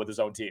battle with his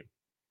own team.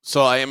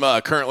 So I am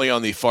currently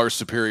on the far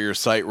superior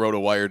site,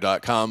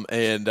 rotowire.com,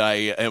 and I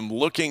am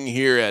looking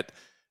here at,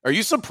 are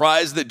you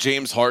surprised that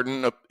James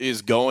Harden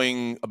is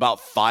going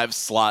about 5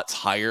 slots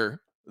higher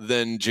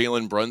than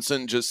Jalen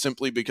Brunson, just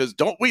simply because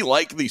don't we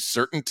like the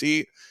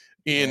certainty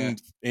in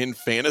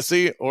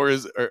fantasy, or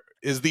is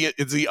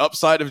the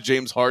upside of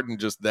James Harden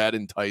just that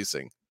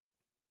enticing?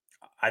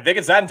 I think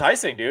it's that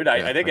enticing, dude.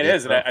 I think it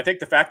is. And I think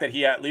the fact that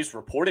he at least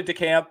reported to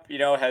camp,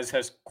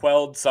 has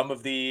quelled some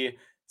of the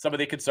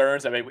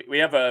concerns. I mean, we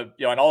have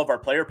on all of our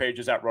player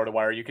pages at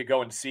RotoWire, you could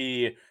go and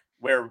see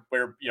where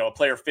a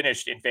player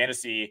finished in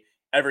fantasy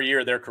every year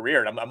of their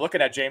career. And I'm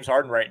looking at James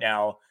Harden right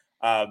now.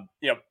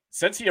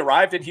 Since he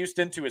arrived in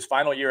Houston to his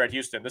final year at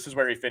Houston, this is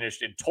where he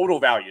finished in total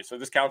value. So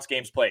this counts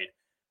games played: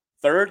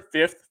 3rd,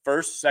 5th,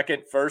 1st, 2nd,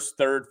 1st,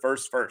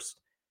 3rd, 1st.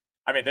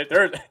 I mean,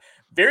 there are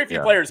very few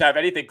players have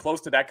anything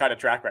close to that kind of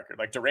track record.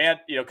 Like Durant,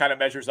 kind of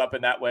measures up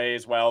in that way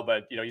as well,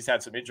 but he's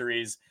had some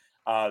injuries.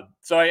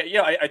 So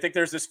I think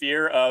there's this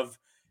fear of,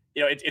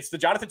 it's the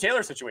Jonathan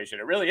Taylor situation.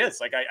 It really is.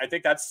 Like I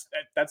think that's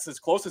as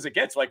close as it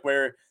gets. Like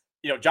where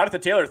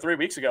Jonathan Taylor 3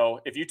 weeks ago,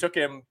 if you took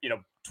him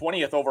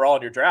 20th overall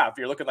in your draft,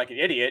 you're looking like an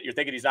idiot. You're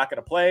thinking he's not going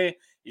to play.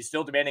 He's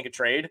still demanding a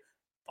trade.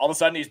 All of a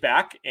sudden he's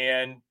back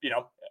and,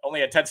 only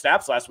had 10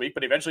 snaps last week,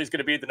 but eventually he's going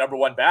to be the number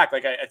 1 back.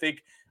 Like I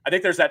think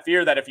there's that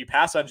fear that if you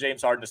pass on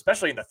James Harden,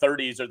 especially in the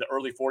 30s or the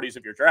early 40s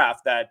of your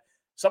draft, that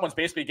someone's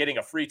basically getting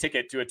a free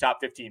ticket to a top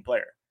 15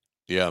 player.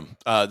 Yeah.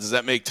 Does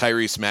that make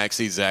Tyrese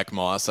Maxey Zach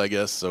Moss, I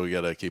guess? So we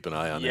got to keep an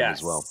eye on him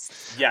as well.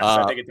 Yes,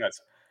 I think it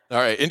does. All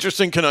right,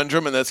 interesting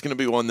conundrum, and that's going to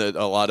be one that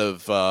a lot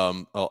of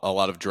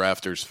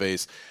drafters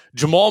face.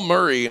 Jamal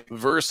Murray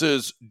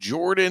versus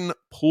Jordan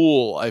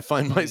Poole. I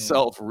find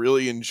myself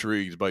really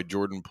intrigued by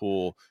Jordan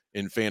Poole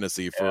in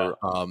fantasy for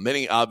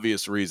many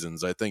obvious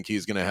reasons. I think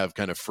he's going to have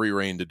kind of free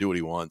reign to do what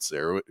he wants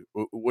there.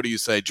 What do you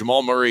say?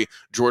 Jamal Murray,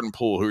 Jordan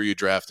Poole, who are you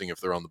drafting if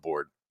they're on the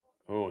board?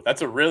 Oh,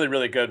 that's a really,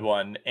 really good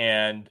one.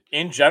 And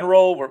in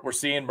general, we're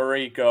seeing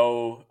Murray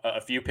go a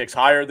few picks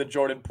higher than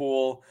Jordan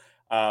Poole.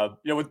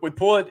 With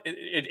Poole,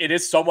 it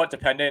is somewhat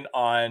dependent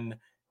on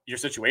your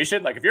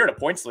situation. Like if you're in a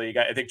points league,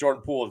 I think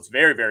Jordan Poole is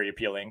very, very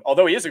appealing.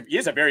 Although he is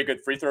a very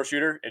good free throw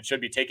shooter and should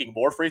be taking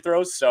more free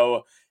throws.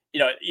 So,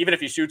 even if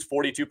he shoots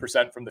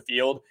 42% from the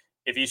field,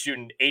 if he's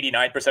shooting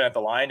 89% at the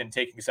line and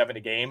taking 7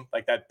 a game,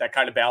 like that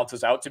kind of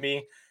balances out to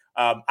me.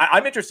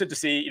 I'm interested to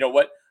see,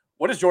 what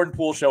does Jordan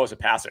Poole show as a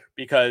passer?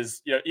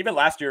 Because, even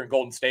last year in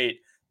Golden State,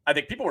 I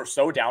think people were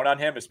so down on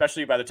him,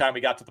 especially by the time we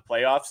got to the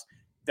playoffs,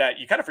 that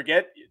you kind of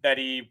forget that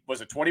he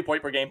was a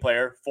 20-point per game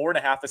player,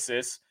 4.5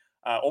 assists,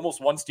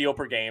 almost 1 steal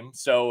per game.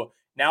 So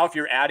now if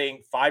you're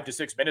adding 5 to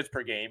 6 minutes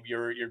per game,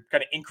 you're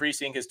kind of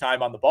increasing his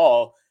time on the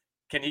ball.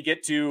 Can he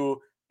get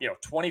to,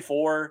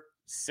 24,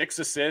 6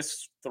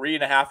 assists,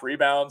 3.5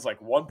 rebounds,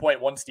 like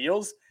 1.1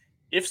 steals?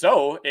 If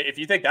so, if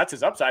you think that's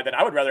his upside, then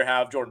I would rather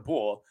have Jordan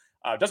Poole.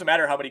 It doesn't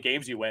matter how many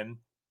games you win.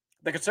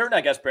 The concern,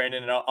 I guess,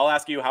 Brandon, and I'll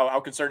ask you how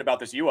concerned about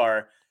this you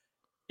are.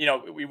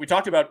 We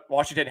talked about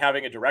Washington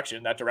having a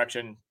direction, that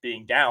direction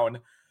being down.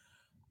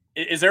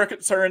 Is there a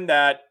concern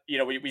that,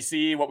 we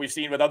see what we've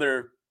seen with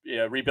other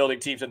rebuilding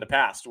teams in the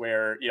past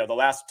where, the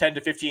last 10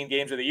 to 15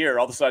 games of the year,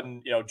 all of a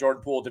sudden,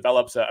 Jordan Poole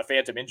develops a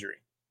phantom injury?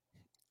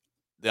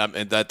 Yeah,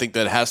 and I think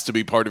that has to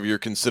be part of your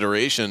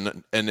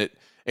consideration. And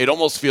it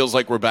almost feels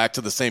like we're back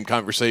to the same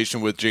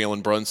conversation with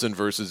Jalen Brunson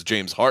versus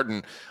James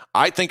Harden.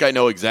 I think I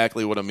know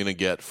exactly what I'm going to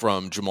get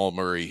from Jamal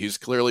Murray. He's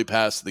clearly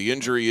past the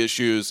injury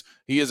issues.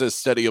 He is as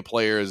steady a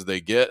player as they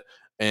get,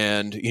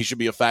 and he should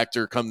be a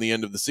factor come the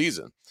end of the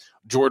season.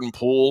 Jordan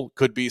Poole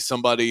could be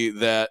somebody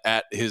that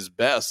at his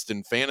best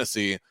in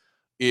fantasy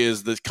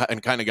is the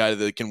kind of guy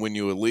that can win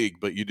you a league,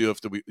 but you do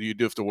have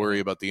to worry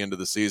about the end of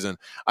the season.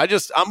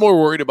 I'm more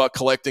worried about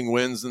collecting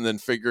wins and then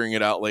figuring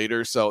it out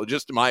later. So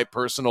just my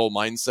personal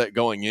mindset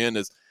going in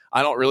is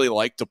I don't really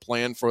like to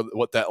plan for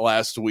what that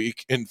last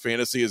week in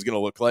fantasy is going to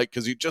look like,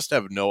 because you just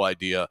have no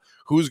idea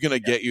who's going to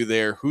get you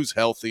there, who's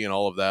healthy, and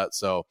all of that.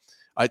 So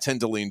I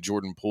tend to lean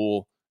Jordan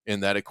Poole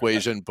in that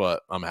equation,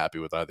 but I'm happy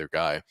with either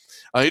guy.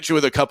 I'll hit you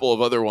with a couple of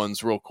other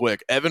ones real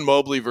quick. Evan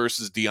Mobley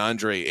versus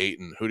DeAndre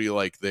Ayton. Who do you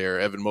like there?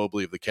 Evan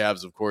Mobley of the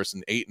Cavs, of course,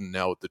 and Ayton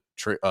now with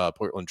the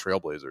Portland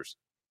Trailblazers.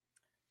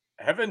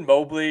 Evan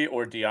Mobley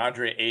or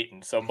DeAndre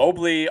Ayton. So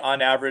Mobley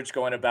on average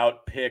going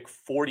about pick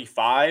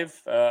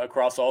 45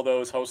 across all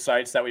those host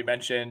sites that we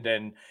mentioned.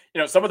 And,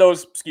 some of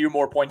those skew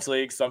more points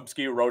leagues, some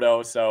skew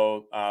roto.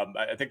 So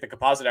I think the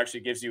composite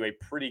actually gives you a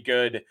pretty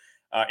good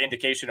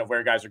indication of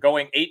where guys are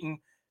going. Ayton,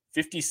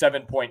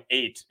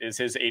 57.8 is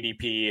his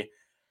ADP.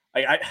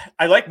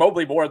 I like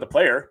Mobley more the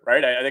player,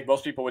 right? I think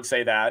most people would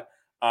say that.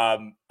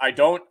 I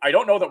don't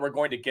know that we're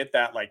going to get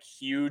that like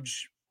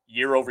huge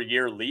year over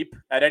year leap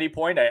at any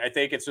point. I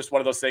think it's just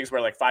one of those things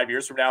where like 5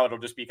 years from now, it'll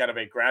just be kind of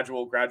a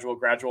gradual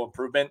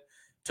improvement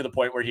to the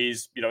point where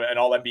he's, an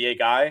all NBA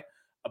guy.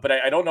 But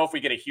I don't know if we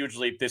get a huge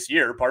leap this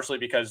year, partially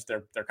because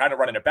they're kind of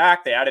running it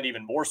back. They added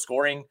even more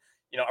scoring,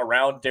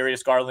 around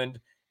Darius Garland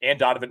and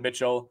Donovan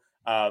Mitchell.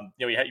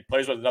 He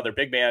plays with another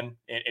big man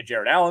in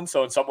Jared Allen.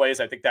 So in some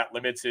ways, I think that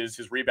limits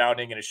his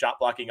rebounding and his shot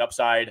blocking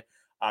upside.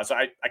 So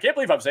I can't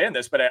believe I'm saying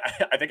this, but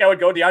I think I would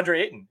go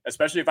DeAndre Ayton,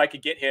 especially if I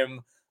could get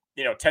him,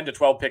 10 to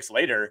 12 picks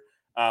later.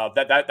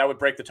 That would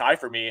break the tie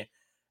for me.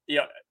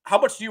 How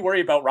much do you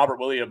worry about Robert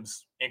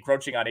Williams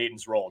encroaching on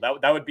Ayton's role?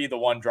 That would be the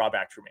one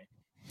drawback for me.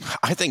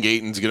 I think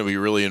Ayton's going to be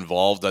really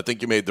involved. I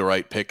think you made the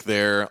right pick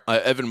there.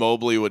 Evan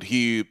Mobley, what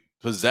he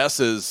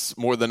possesses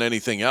more than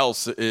anything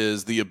else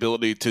is the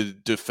ability to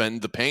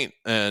defend the paint.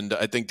 And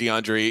I think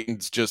DeAndre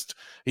Ayton's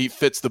he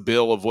fits the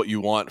bill of what you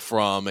want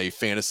from a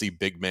fantasy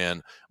big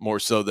man more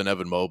so than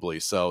Evan Mobley.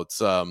 So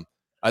it's,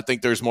 I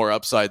think there's more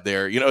upside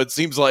there. It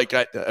seems like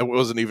it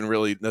wasn't even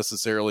really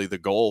necessarily the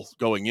goal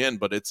going in,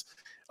 but it's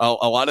a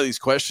lot of these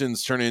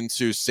questions turn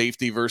into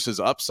safety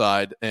versus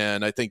upside.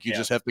 And I think you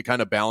just have to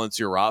kind of balance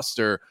your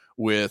roster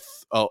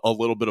with a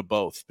little bit of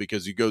both,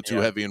 because you go too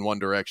heavy in one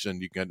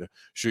direction, you can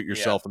shoot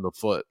yourself in the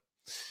foot.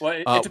 Well,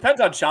 it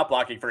depends on shot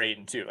blocking for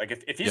Ayton too. Like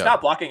if he's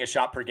not blocking a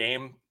shot per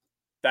game,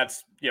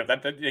 that's,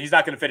 that he's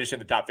not going to finish in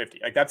the top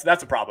 50. Like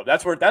that's a problem.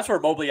 That's where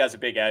Mobley has a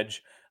big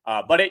edge.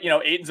 But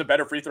Ayton's a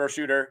better free throw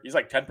shooter. He's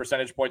like 10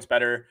 percentage points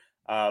better.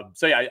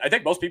 So yeah, I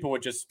think most people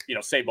would just,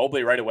 say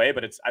Mobley right away,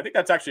 but I think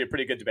that's actually a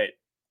pretty good debate.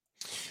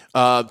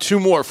 Two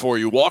more for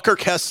you. Walker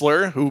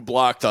Kessler, who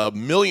blocked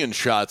 1 million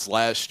shots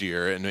last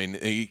year. And I mean,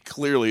 he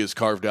clearly has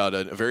carved out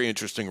a very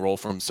interesting role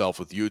for himself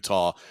with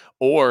Utah,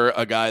 or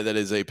a guy that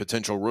is a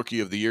potential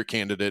rookie of the year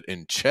candidate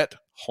in Chet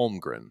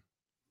Holmgren.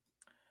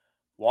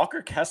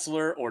 Walker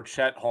Kessler or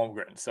Chet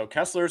Holmgren. So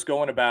Kessler's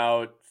going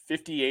about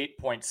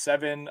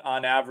 58.7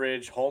 on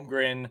average.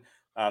 Holmgren,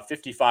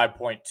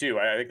 55.2.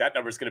 I think that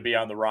number is going to be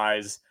on the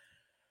rise.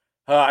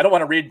 I don't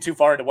want to read too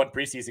far into one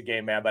preseason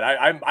game, man, but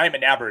I'm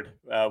enamored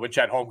with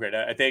Chet Holmgren.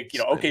 I think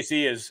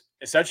OKC has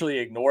essentially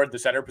ignored the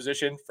center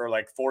position for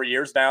like 4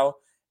 years now,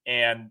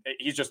 and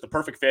he's just the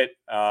perfect fit.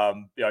 I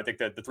think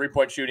that the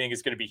 3-point shooting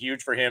is going to be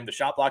huge for him. The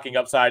shot blocking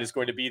upside is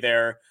going to be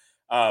there.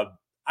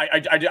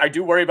 I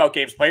do worry about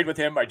games played with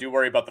him. I do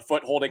worry about the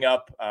foot holding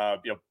up.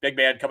 Big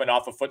man coming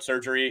off of foot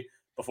surgery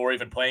before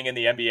even playing in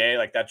the NBA,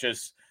 like that's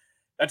just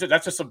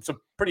some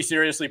pretty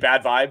seriously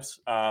bad vibes.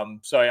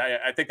 So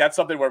I think that's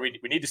something where we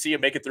need to see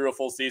him make it through a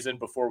full season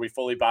before we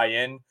fully buy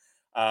in.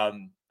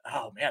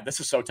 Oh man, this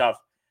is so tough.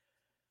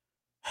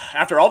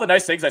 After all the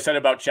nice things I said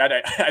about Chet,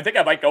 I think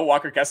I might go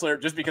Walker Kessler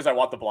just because I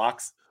want the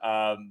blocks.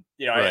 Right.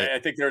 I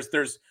think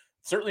there's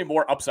certainly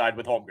more upside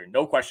with Holmgren,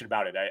 no question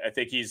about it. I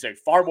think he's a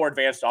far more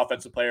advanced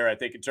offensive player. I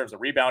think in terms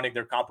of rebounding,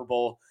 they're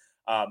comparable.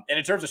 And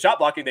in terms of shot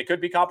blocking, they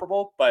could be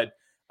comparable. But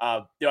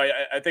I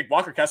think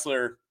Walker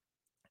Kessler,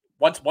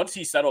 once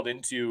he settled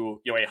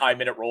into a high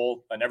minute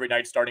role, an every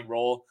night starting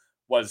role,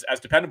 was as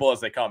dependable as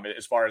they come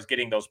as far as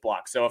getting those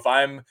blocks. So if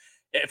I'm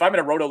in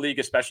a roto league,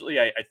 especially,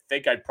 I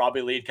think I'd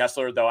probably lead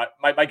Kessler. Though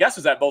my guess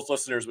is that most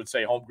listeners would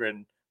say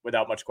Holmgren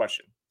without much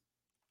question.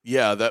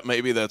 Yeah,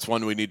 that's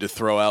one we need to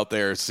throw out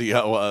there. See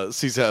how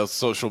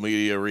social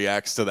media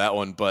reacts to that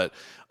one. But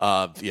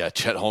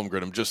Chet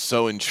Holmgren, I'm just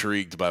so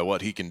intrigued by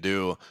what he can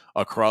do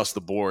across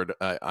the board.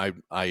 I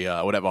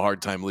would have a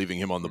hard time leaving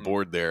him on the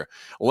board there.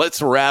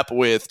 Let's wrap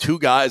with two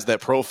guys that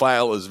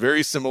profile as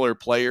very similar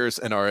players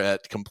and are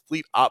at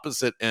complete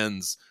opposite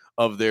ends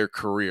of their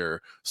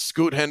career.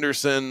 Scoot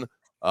Henderson,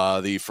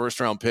 the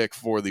first-round pick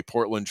for the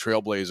Portland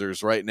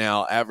Trailblazers right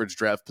now, average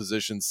draft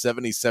position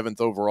 77th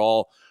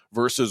overall,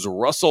 versus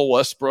Russell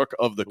Westbrook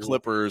of the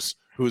Clippers,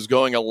 who's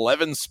going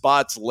 11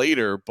 spots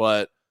later,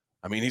 but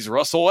I mean, he's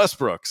Russell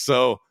Westbrook.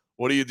 So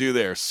what do you do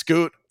there?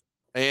 Scoot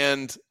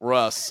and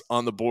Russ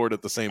on the board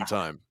at the same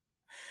time.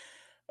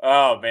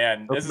 Oh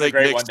man, this is a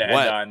great one to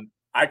end on.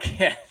 I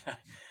can't.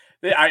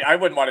 I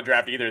wouldn't want to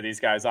draft either of these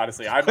guys,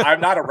 honestly.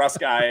 I'm not a Russ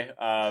guy.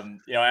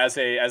 As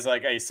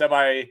a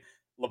semi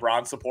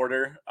LeBron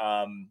supporter.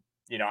 I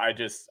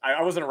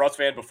wasn't a Russ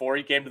fan before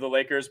he came to the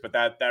Lakers, but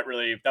that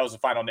was the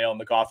final nail in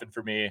the coffin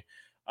for me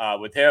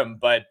with him.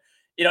 But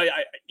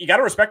you got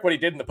to respect what he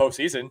did in the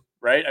postseason,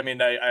 right? I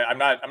mean, I'm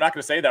not going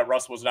to say that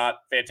Russ was not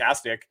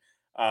fantastic.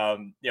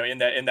 In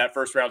that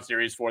first round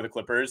series for the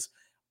Clippers.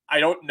 I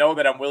don't know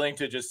that I'm willing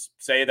to just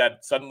say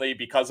that suddenly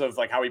because of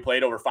like how he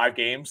played over 5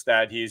 games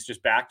that he's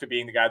just back to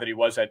being the guy that he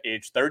was at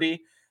age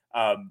 30.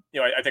 I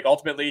think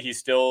ultimately he's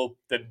still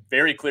the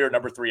very clear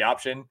number 3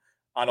 option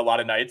on a lot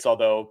of nights,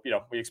 although,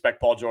 we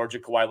expect Paul George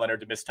and Kawhi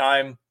Leonard to miss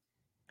time.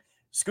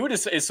 Scoot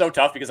is so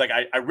tough because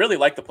I really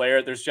like the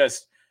player. There's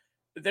just,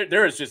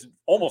 there is just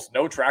almost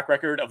no track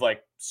record of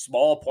like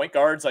small point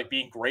guards, like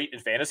being great in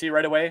fantasy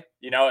right away.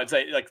 It's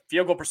like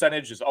field goal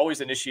percentage is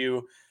always an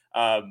issue.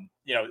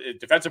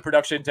 Defensive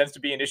production tends to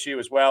be an issue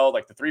as well.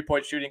 Like the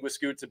 3-point shooting with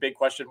Scoot's a big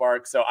question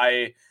mark. So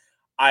I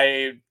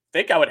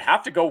think I would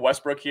have to go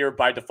Westbrook here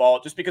by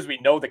default, just because we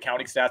know the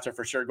counting stats are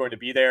for sure going to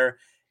be there.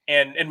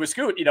 And with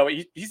Scoot,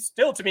 he's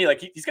still, to me, like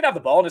he's going to have the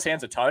ball in his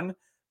hands a ton,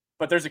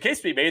 but there's a case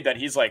to be made that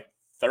he's like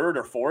 3rd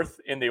or 4th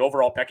in the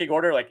overall pecking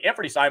order. Like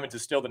Anthony Simons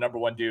is still the number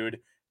 1 dude.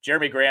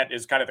 Jeremy Grant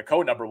is kind of the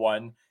co-number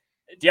 1.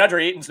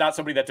 DeAndre Ayton's not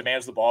somebody that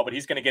demands the ball, but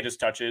he's going to get his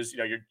touches.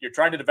 You're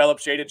trying to develop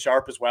Shaedon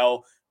Sharpe as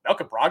well.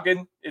 Malcolm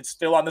Brogdon is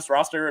still on this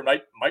roster and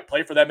might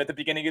play for them at the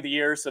beginning of the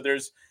year. So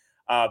there's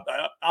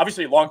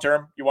obviously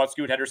long-term, you want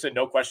Scoot Henderson,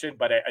 no question,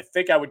 but I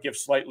think I would give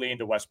slight lean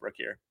to Westbrook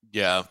here.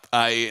 Yeah.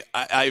 I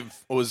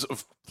was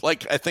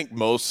like, I think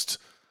most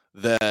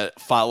that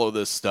follow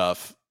this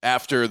stuff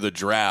after the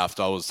draft,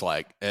 I was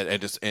like,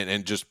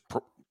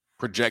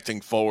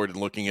 projecting forward and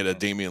looking at a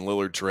Damian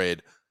Lillard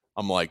trade,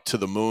 I'm like to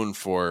the moon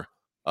for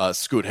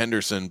Scoot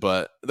Henderson.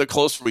 But the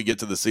closer we get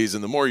to the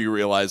season, the more you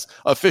realize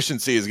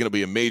efficiency is going to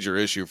be a major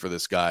issue for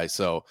this guy.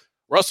 So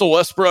Russell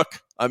Westbrook,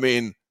 I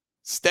mean,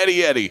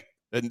 steady Eddie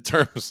in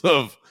terms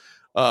of,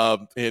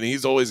 and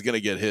he's always going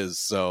to get his.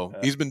 So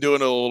he's been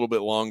doing it a little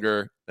bit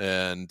longer,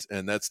 and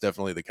that's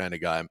definitely the kind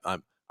of guy.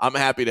 I'm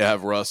happy to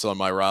have Russ on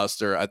my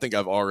roster. I think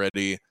I've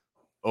already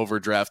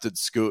overdrafted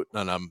Scoot,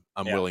 and I'm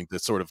willing to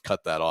sort of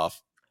cut that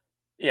off.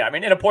 Yeah, I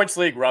mean, in a points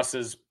league, Russ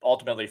is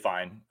ultimately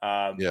fine.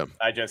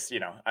 I just,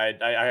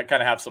 I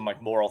kind of have some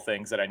like moral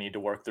things that I need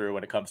to work through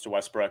when it comes to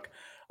Westbrook.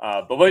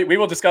 But we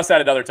will discuss that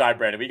another time,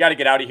 Brandon. We got to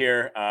get out of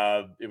here.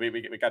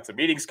 We got some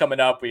meetings coming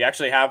up. We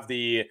actually have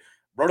the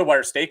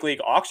RotoWire Stake League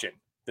auction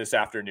this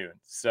afternoon.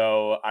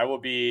 So I will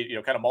be,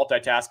 kind of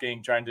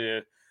multitasking, trying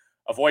to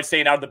avoid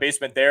staying out of the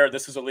basement there.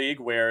 This is a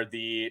league where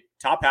the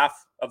top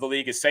half of the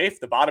league is safe.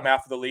 The bottom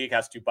half of the league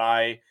has to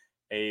buy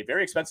a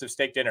very expensive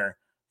steak dinner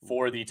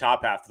for the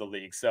top half of the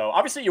league. So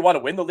obviously you want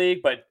to win the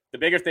league, but the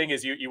bigger thing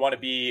is you want to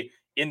be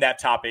in that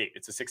top 8.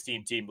 It's a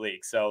 16-team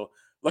league. So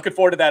looking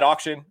forward to that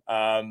auction.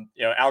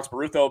 Alex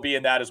Barutho will be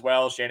in that as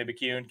well. Shannon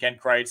McCune, Ken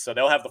Kreitz. So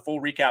they'll have the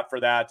full recap for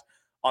that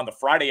on the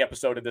Friday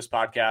episode of this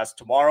podcast.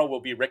 Tomorrow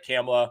will be Rick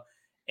Kamla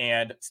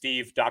and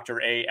Steve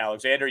Dr. A.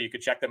 Alexander. You can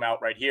check them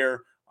out right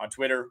here on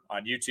Twitter,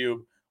 on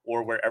YouTube,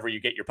 or wherever you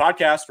get your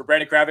podcast. For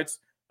Brandon Kravitz,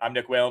 I'm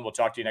Nick Whalen. We'll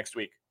talk to you next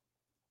week.